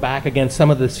much more back against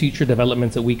some of the future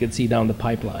developments that we could see down the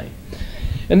pipeline.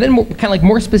 And then kind of like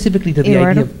more specifically to the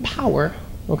idea of power.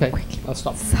 Okay, I'll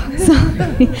stop. Sorry.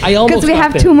 I almost Because we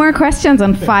have 2 more questions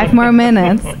and 5 more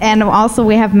minutes. And also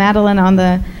we have Madeline on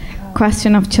the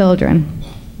question of children.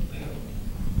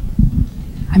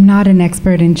 I'm not an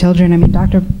expert in children. I mean,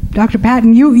 Dr.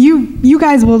 Patton, you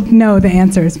guys will know the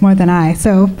answers more than I.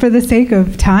 So for the sake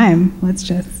of time, let's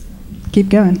just keep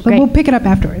going. But we'll pick it up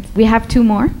afterwards. We have 2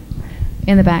 more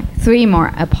in the back. 3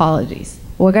 more. Apologies.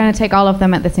 We're going to take all of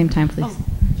them at the same time, please. Oh,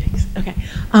 okay.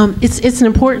 It's an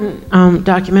important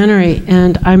documentary,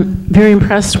 and I'm very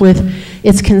impressed with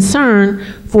its concern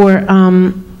for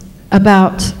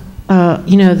about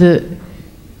the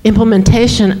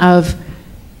implementation of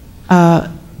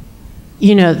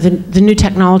the new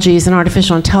technologies and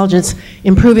artificial intelligence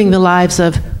improving the lives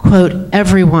of, quote,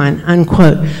 everyone,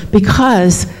 unquote,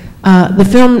 because the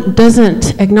film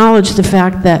doesn't acknowledge the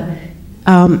fact that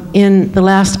in the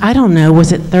last, I don't know,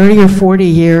 was it 30 or 40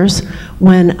 years,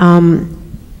 when,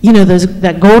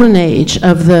 that golden age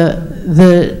of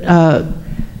the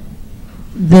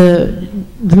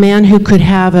man who could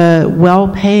have a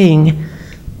well-paying,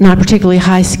 not particularly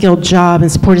high-skilled job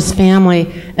and support his family,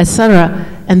 et cetera,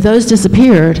 and those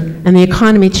disappeared, and the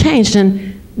economy changed.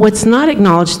 And what's not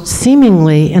acknowledged,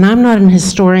 seemingly, and I'm not an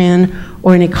historian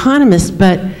or an economist,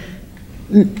 but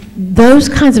those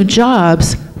kinds of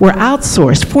jobs were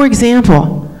outsourced. For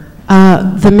example,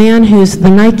 the man who's the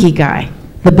Nike guy,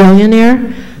 the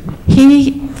billionaire,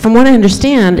 he, from what I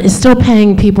understand, is still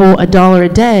paying people $1 a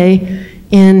day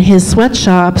in his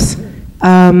sweatshops,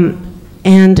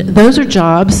 and those are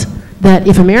jobs that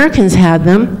if Americans had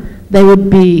them, they would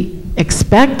be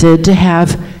expected to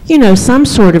have, some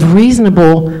sort of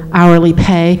reasonable hourly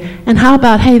pay, and how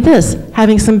about, hey,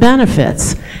 having some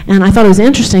benefits. And I thought it was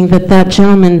interesting that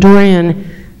gentleman,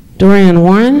 Dorian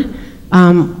Warren,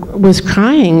 was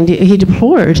crying. He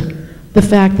deplored the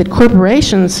fact that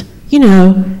corporations,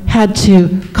 had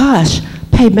to,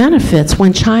 pay benefits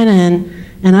when China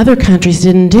and other countries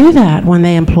didn't do that when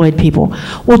they employed people.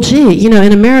 Well, gee,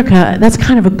 in America, that's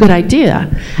kind of a good idea.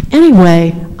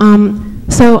 Anyway,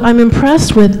 so I'm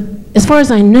impressed with, as far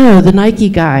as I know, the Nike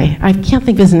guy, I can't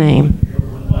think of his name.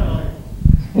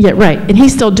 Yeah, right, and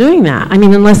he's still doing that. I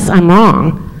mean, unless I'm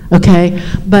wrong, okay?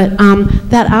 But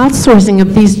that outsourcing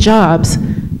of these jobs,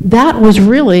 that was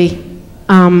really,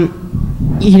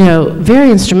 very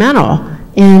instrumental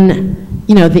in,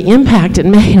 the impact it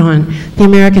made on the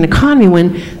American economy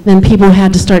when then people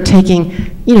had to start taking,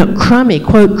 crummy,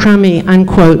 quote, crummy,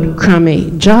 unquote,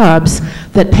 crummy jobs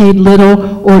that paid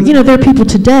little, or, there are people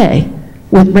today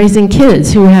with raising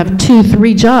kids who have 2,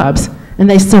 3 jobs and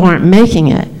they still aren't making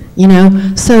it,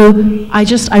 So I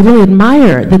really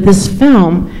admire that this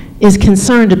film is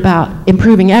concerned about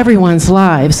improving everyone's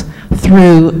lives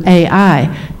through AI.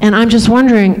 And I'm just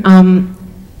wondering,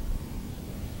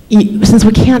 since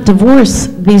we can't divorce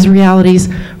these realities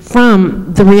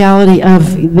from the reality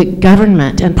of the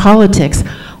government and politics,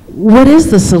 what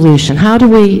is the solution? How do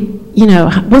we,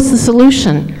 what's the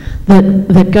solution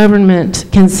that government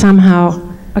can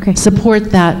somehow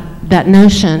support that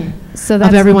notion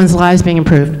of everyone's lives being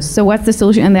improved? So what's the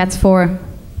solution? And that's for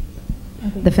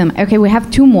the film. Okay, we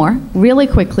have 2 more, really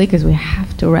quickly, because we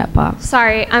have to wrap up.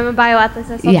 Sorry, I'm a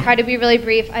bioethicist. I'll try to be really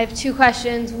brief. I have 2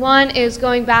 questions. One is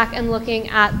going back and looking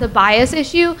at the bias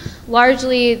issue.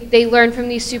 Largely, they learn from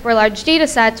these super large data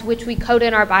sets, which we code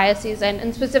in our biases,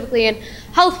 and specifically in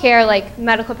healthcare, like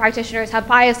medical practitioners have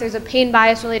bias. There's a pain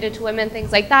bias related to women,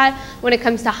 things like that. When it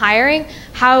comes to hiring,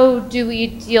 how do we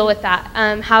deal with that?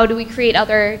 How do we create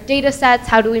other data sets?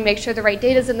 How do we make sure the right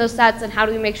data is in those sets? And how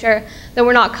do we make sure that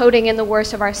we're not coding in the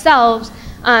worst of ourselves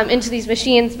into these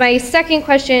machines? My second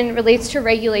question relates to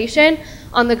regulation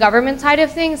on the government side of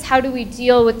things. How do we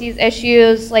deal with these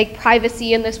issues like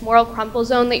privacy in this moral crumple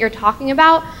zone that you're talking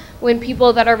about, when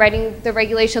people that are writing the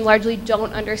regulation largely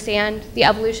don't understand the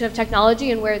evolution of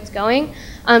technology and where it's going?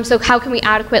 So how can we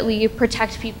adequately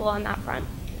protect people on that front?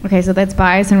 Okay, so that's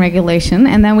bias and regulation.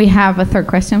 And then we have a third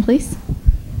question, please.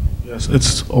 Yes,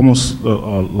 it's almost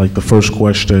like the first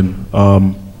question.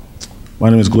 My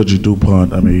name is Glidget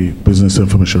DuPont. I'm a business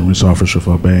information resource officer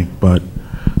for a bank. But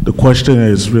the question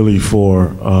is really for,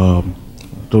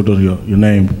 don't know your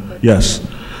name. Yes.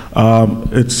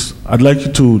 I'd like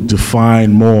you to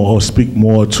define more or speak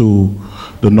more to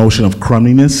the notion of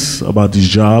crumminess about these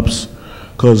jobs.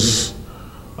 Because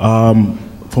from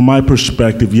my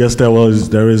perspective, yes,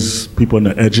 there is people on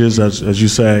the edges, as you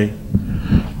say.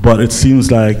 But it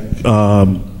seems like,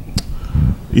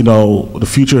 the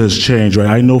future has changed, right?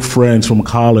 I know friends from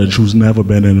college who's never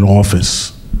been in an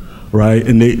office, right?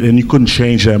 And you couldn't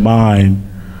change their mind.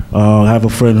 I have a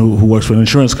friend who works for an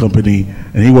insurance company,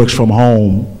 and he works from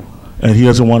home, and he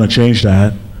doesn't want to change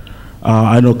that.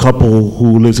 I know a couple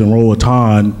who lives in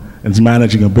Roatan and is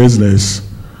managing a business,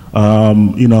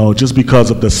 just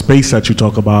because of the space that you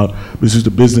talk about, this is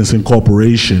the business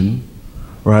incorporation,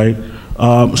 right?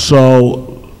 Can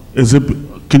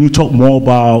you talk more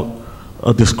about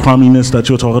this crumminess that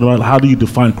you're talking about? How do you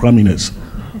define crumminess,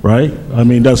 right? I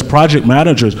mean, there's project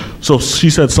managers. So she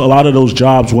said a lot of those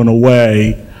jobs went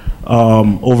away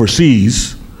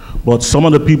overseas, but some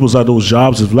of the people that those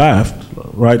jobs have left,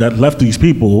 right, that left these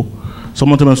people,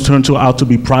 some of them have turned out to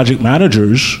be project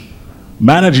managers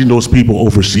managing those people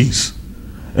overseas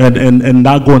and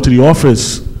not going to the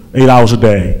office 8 hours a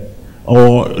day.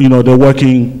 Or, they're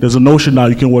working, there's a notion now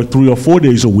you can work 3 or 4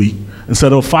 days a week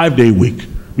instead of a 5-day week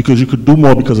because you could do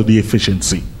more because of the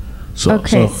efficiency. So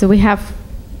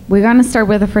we're going to start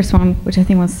with the first one, which I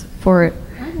think was for...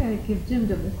 I'm going to give Jim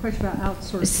the question about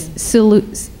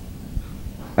outsourcing.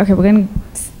 Okay, we're going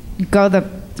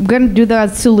to do the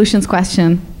solutions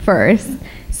question first.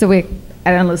 So I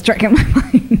don't lose track of my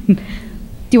mind.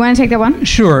 Do you want to take that one?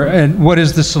 Sure. And what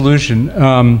is the solution?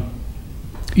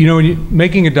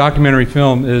 Making a documentary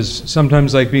film is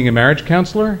sometimes like being a marriage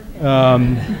counselor.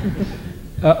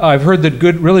 I've heard that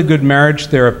really good marriage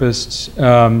therapists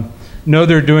know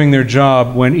they're doing their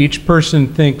job when each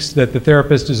person thinks that the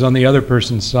therapist is on the other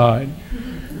person's side,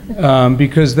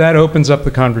 because that opens up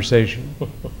the conversation.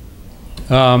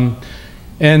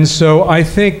 And so I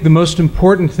think the most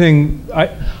important thing,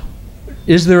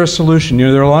 is there a solution?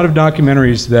 There are a lot of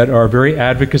documentaries that are very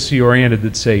advocacy oriented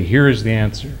that say, here is the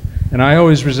answer. And I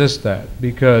always resist that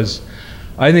because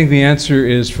I think the answer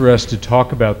is for us to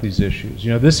talk about these issues. You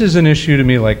know, this is an issue to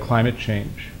me like climate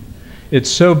change.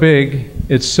 It's so big,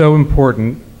 it's so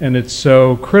important, and it's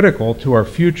so critical to our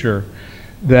future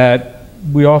that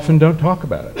we often don't talk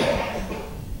about it.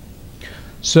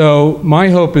 So my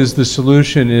hope is the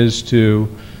solution is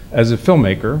to, as a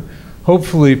filmmaker,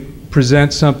 hopefully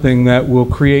present something that will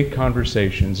create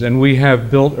conversations. And we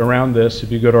have built around this,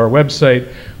 if you go to our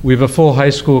website, we have a full high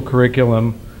school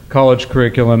curriculum, college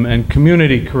curriculum, and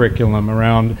community curriculum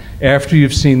around, after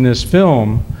you've seen this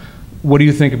film, what do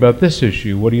you think about this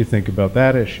issue? What do you think about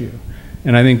that issue?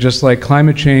 And I think just like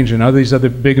climate change and all these other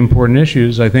big important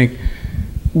issues, I think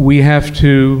we have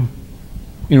to,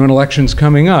 you know, an election's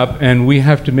coming up, and we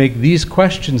have to make these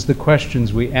questions the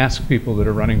questions we ask people that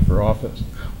are running for office.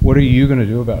 What are you going to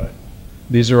do about it?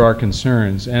 These are our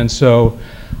concerns. And so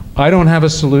I don't have a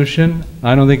solution.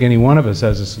 I don't think any one of us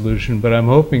has a solution, but I'm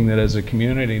hoping that as a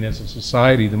community and as a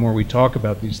society, the more we talk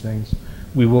about these things,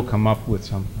 we will come up with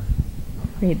something.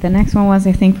 Great. The next one was,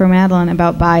 I think, for Madeline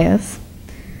about bias.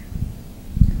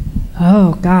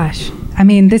 Oh, gosh. I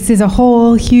mean, this is a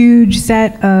whole huge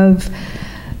set of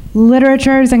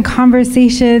literatures and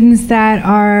conversations that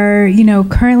are, you know,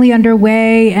 currently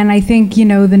underway. And I think, you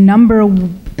know,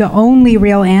 the only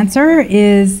real answer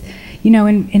is, you know,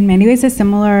 in many ways a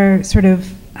similar sort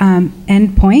of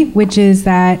end point, which is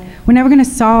that we're never going to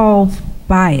solve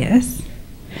bias.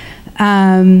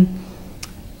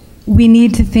 We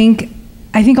need to think,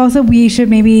 I think also we should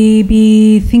maybe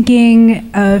be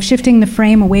thinking of shifting the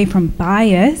frame away from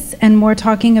bias and more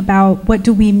talking about what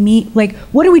do we mean, like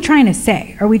what are we trying to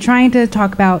say? Are we trying to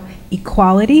talk about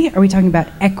equality? Are we talking about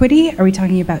equity? Are we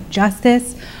talking about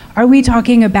justice? Are we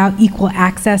talking about equal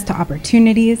access to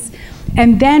opportunities?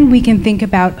 And then we can think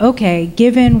about, okay,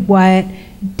 given what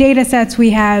data sets we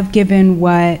have, given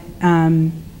what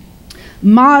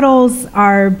models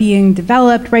are being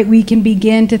developed, right, we can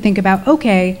begin to think about,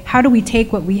 okay, how do we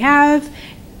take what we have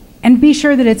and be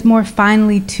sure that it's more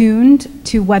finely tuned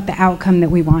to what the outcome that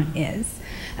we want is.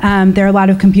 There are a lot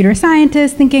of computer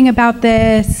scientists thinking about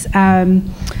this.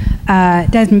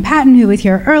 Desmond Patton, who was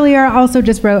here earlier, also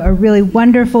just wrote a really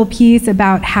wonderful piece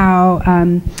about how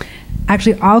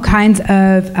actually all kinds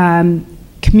of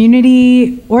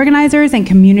community organizers and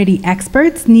community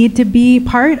experts need to be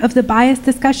part of the bias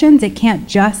discussions. It can't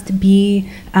just be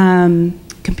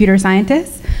computer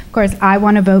scientists. Of course, I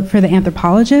want to vote for the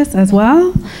anthropologists as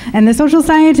well, and the social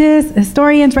scientists,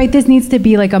 historians, right? This needs to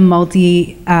be like a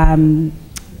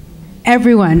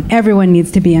everyone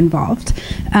needs to be involved.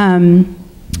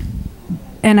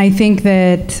 And I think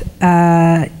that,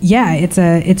 yeah, it's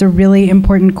a really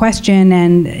important question,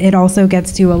 and it also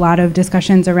gets to a lot of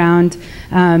discussions around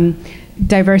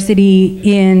diversity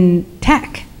in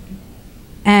tech.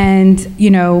 And, you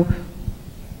know,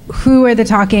 who are the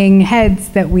talking heads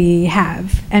that we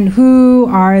have, and who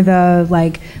are the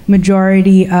like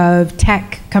majority of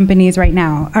tech companies right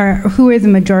now, or who are the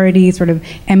majority sort of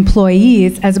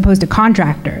employees as opposed to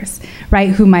contractors,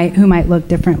 right? Who might look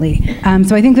differently.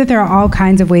 So I think that there are all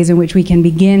kinds of ways in which we can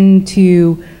begin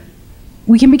to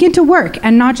work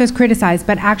and not just criticize,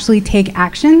 but actually take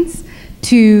actions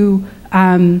to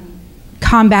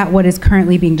combat what is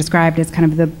currently being described as kind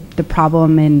of the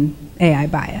problem in AI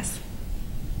bias.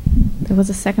 There was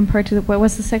a second part to the, what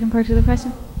was the second part to the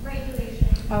question? Regulation.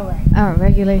 Oh, right. Oh,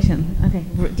 regulation. Okay.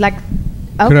 Like,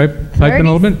 oh, could I pipe in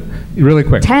a little bit? Really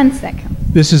quick. 10 seconds.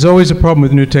 This is always a problem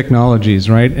with new technologies,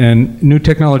 right? And new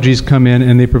technologies come in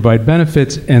and they provide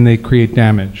benefits and they create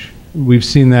damage. We've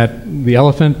seen that, the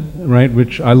elephant, right,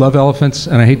 which I love elephants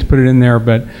and I hate to put it in there,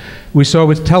 but we saw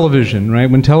with television, right?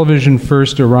 When television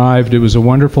first arrived, it was a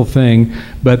wonderful thing,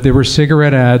 but there were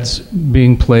cigarette ads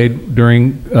being played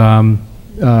during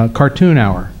cartoon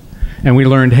hour. And we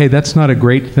learned, hey, that's not a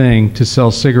great thing to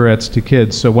sell cigarettes to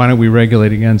kids, so why don't we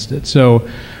regulate against it? So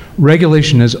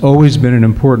regulation has always been an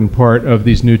important part of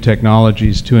these new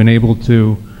technologies to enable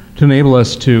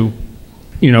us to,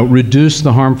 you know, reduce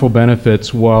the harmful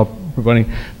benefits while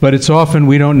providing, but it's often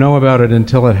we don't know about it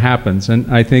until it happens. And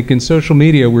I think in social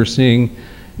media we're seeing,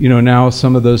 you know, now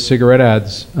some of those cigarette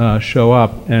ads show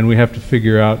up, and we have to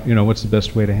figure out, you know, what's the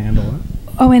best way to handle it.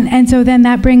 Oh, and so then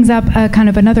that brings up a kind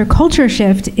of another culture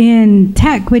shift in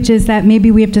tech, which is that maybe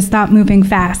we have to stop moving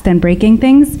fast and breaking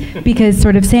things, because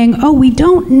sort of saying, oh, we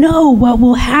don't know what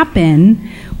will happen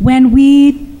when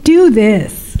we do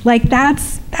this. Like,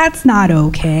 that's not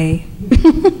okay.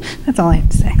 That's all I have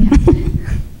to say. Yeah.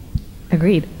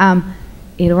 Agreed.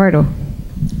 Eduardo.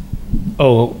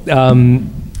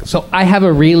 So I have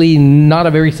a really not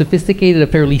a very sophisticated, a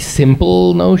fairly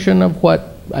simple notion of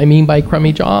what I mean by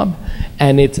crummy job.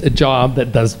 and it's a job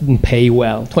that doesn't pay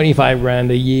well. 25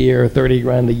 grand a year, 30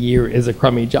 grand a year is a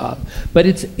crummy job. But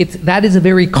that is a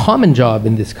very common job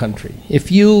in this country.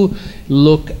 If you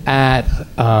look at,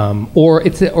 or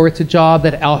it's a job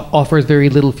that offers very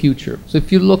little future. So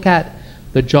if you look at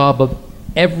the job of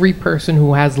every person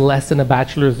who has less than a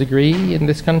bachelor's degree in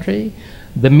this country,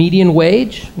 the median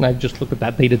wage, and I've just looked at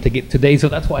that data today, so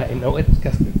that's why I know it,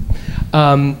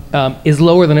 is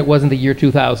lower than it was in the year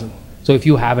 2000. So if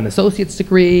you have an associate's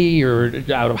degree, or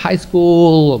out of high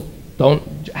school,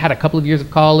 had a couple of years of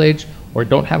college, or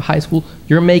don't have high school,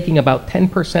 you're making about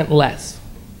 10% less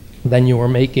than you were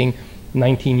making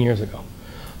 19 years ago.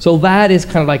 So that is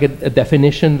kind of like a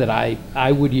definition that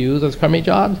I would use as crummy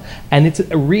jobs, and it's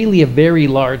really a very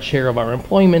large share of our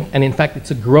employment, and in fact,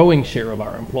 it's a growing share of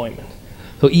our employment.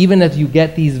 So even as you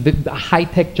get these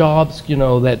high-tech jobs,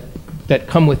 that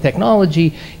come with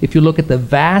technology, if you look at the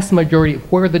vast majority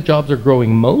of where the jobs are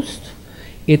growing most,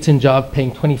 it's in jobs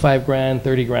paying 25 grand,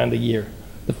 30 grand a year.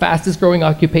 The fastest growing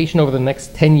occupation over the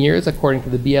next 10 years, according to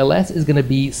the BLS, is going to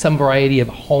be some variety of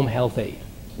home health aid,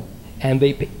 and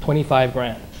they pay 25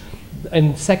 grand.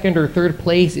 And second or third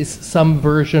place is some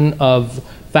version of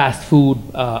fast food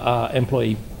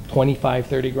employee, 25,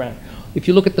 30 grand. If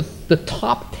you look at the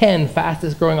top 10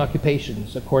 fastest growing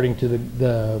occupations, according to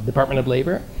the Department of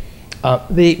Labor,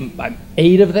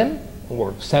 8 of them,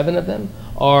 or 7 of them,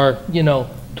 are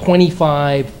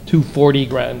 25 to 40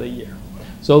 grand a year.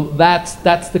 So that's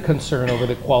the concern over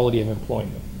the quality of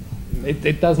employment.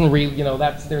 It doesn't really,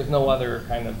 there's no other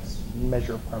kind of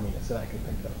measure of crumminess that I can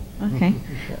think of. Okay.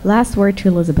 Last word to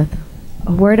Elizabeth.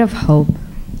 A word of hope.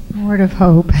 A word of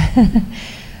hope.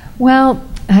 Well,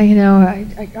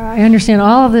 I understand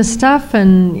all of this stuff,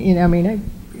 and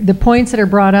the points that are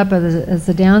brought up as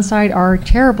the downside are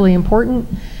terribly important.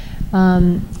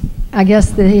 I guess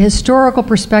the historical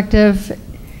perspective,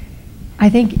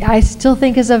 I still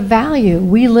think is of value.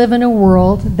 We live in a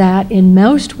world that in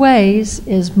most ways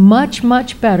is much,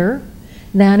 much better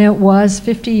than it was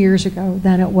 50 years ago,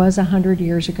 than it was 100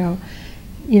 years ago.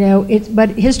 But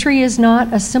history is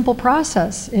not a simple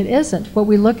process. It isn't. What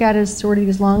we look at is sort of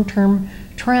these long-term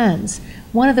trends.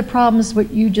 One of the problems,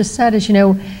 what you just said, is,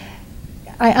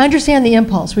 I understand the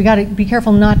impulse. We got to be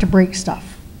careful not to break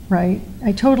stuff, right?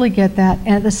 I totally get that.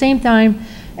 And at the same time,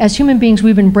 as human beings,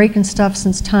 we've been breaking stuff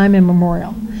since time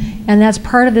immemorial. And that's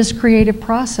part of this creative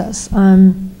process.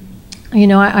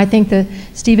 I think the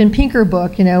Steven Pinker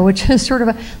book, which is sort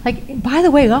of by the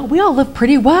way, we all live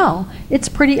pretty well. It's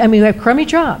pretty, we have crummy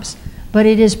jobs, but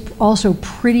it is also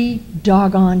pretty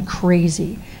doggone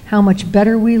crazy how much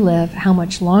better we live, how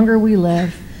much longer we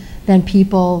live than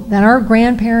our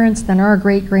grandparents, than our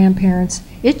great-grandparents.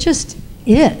 It just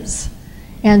is.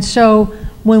 And so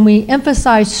when we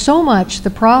emphasize so much the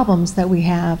problems that we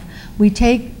have, we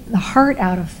take the heart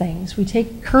out of things. We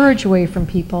take courage away from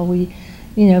people. We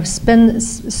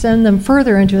send them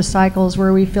further into cycles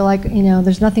where we feel like,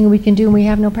 there's nothing we can do and we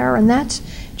have no power, and that's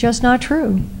just not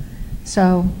true.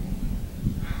 So,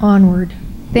 onward.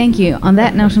 Thank you. On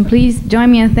that note, please join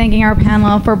me in thanking our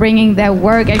panel for bringing their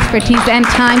work, expertise, and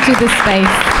time to this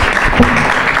space.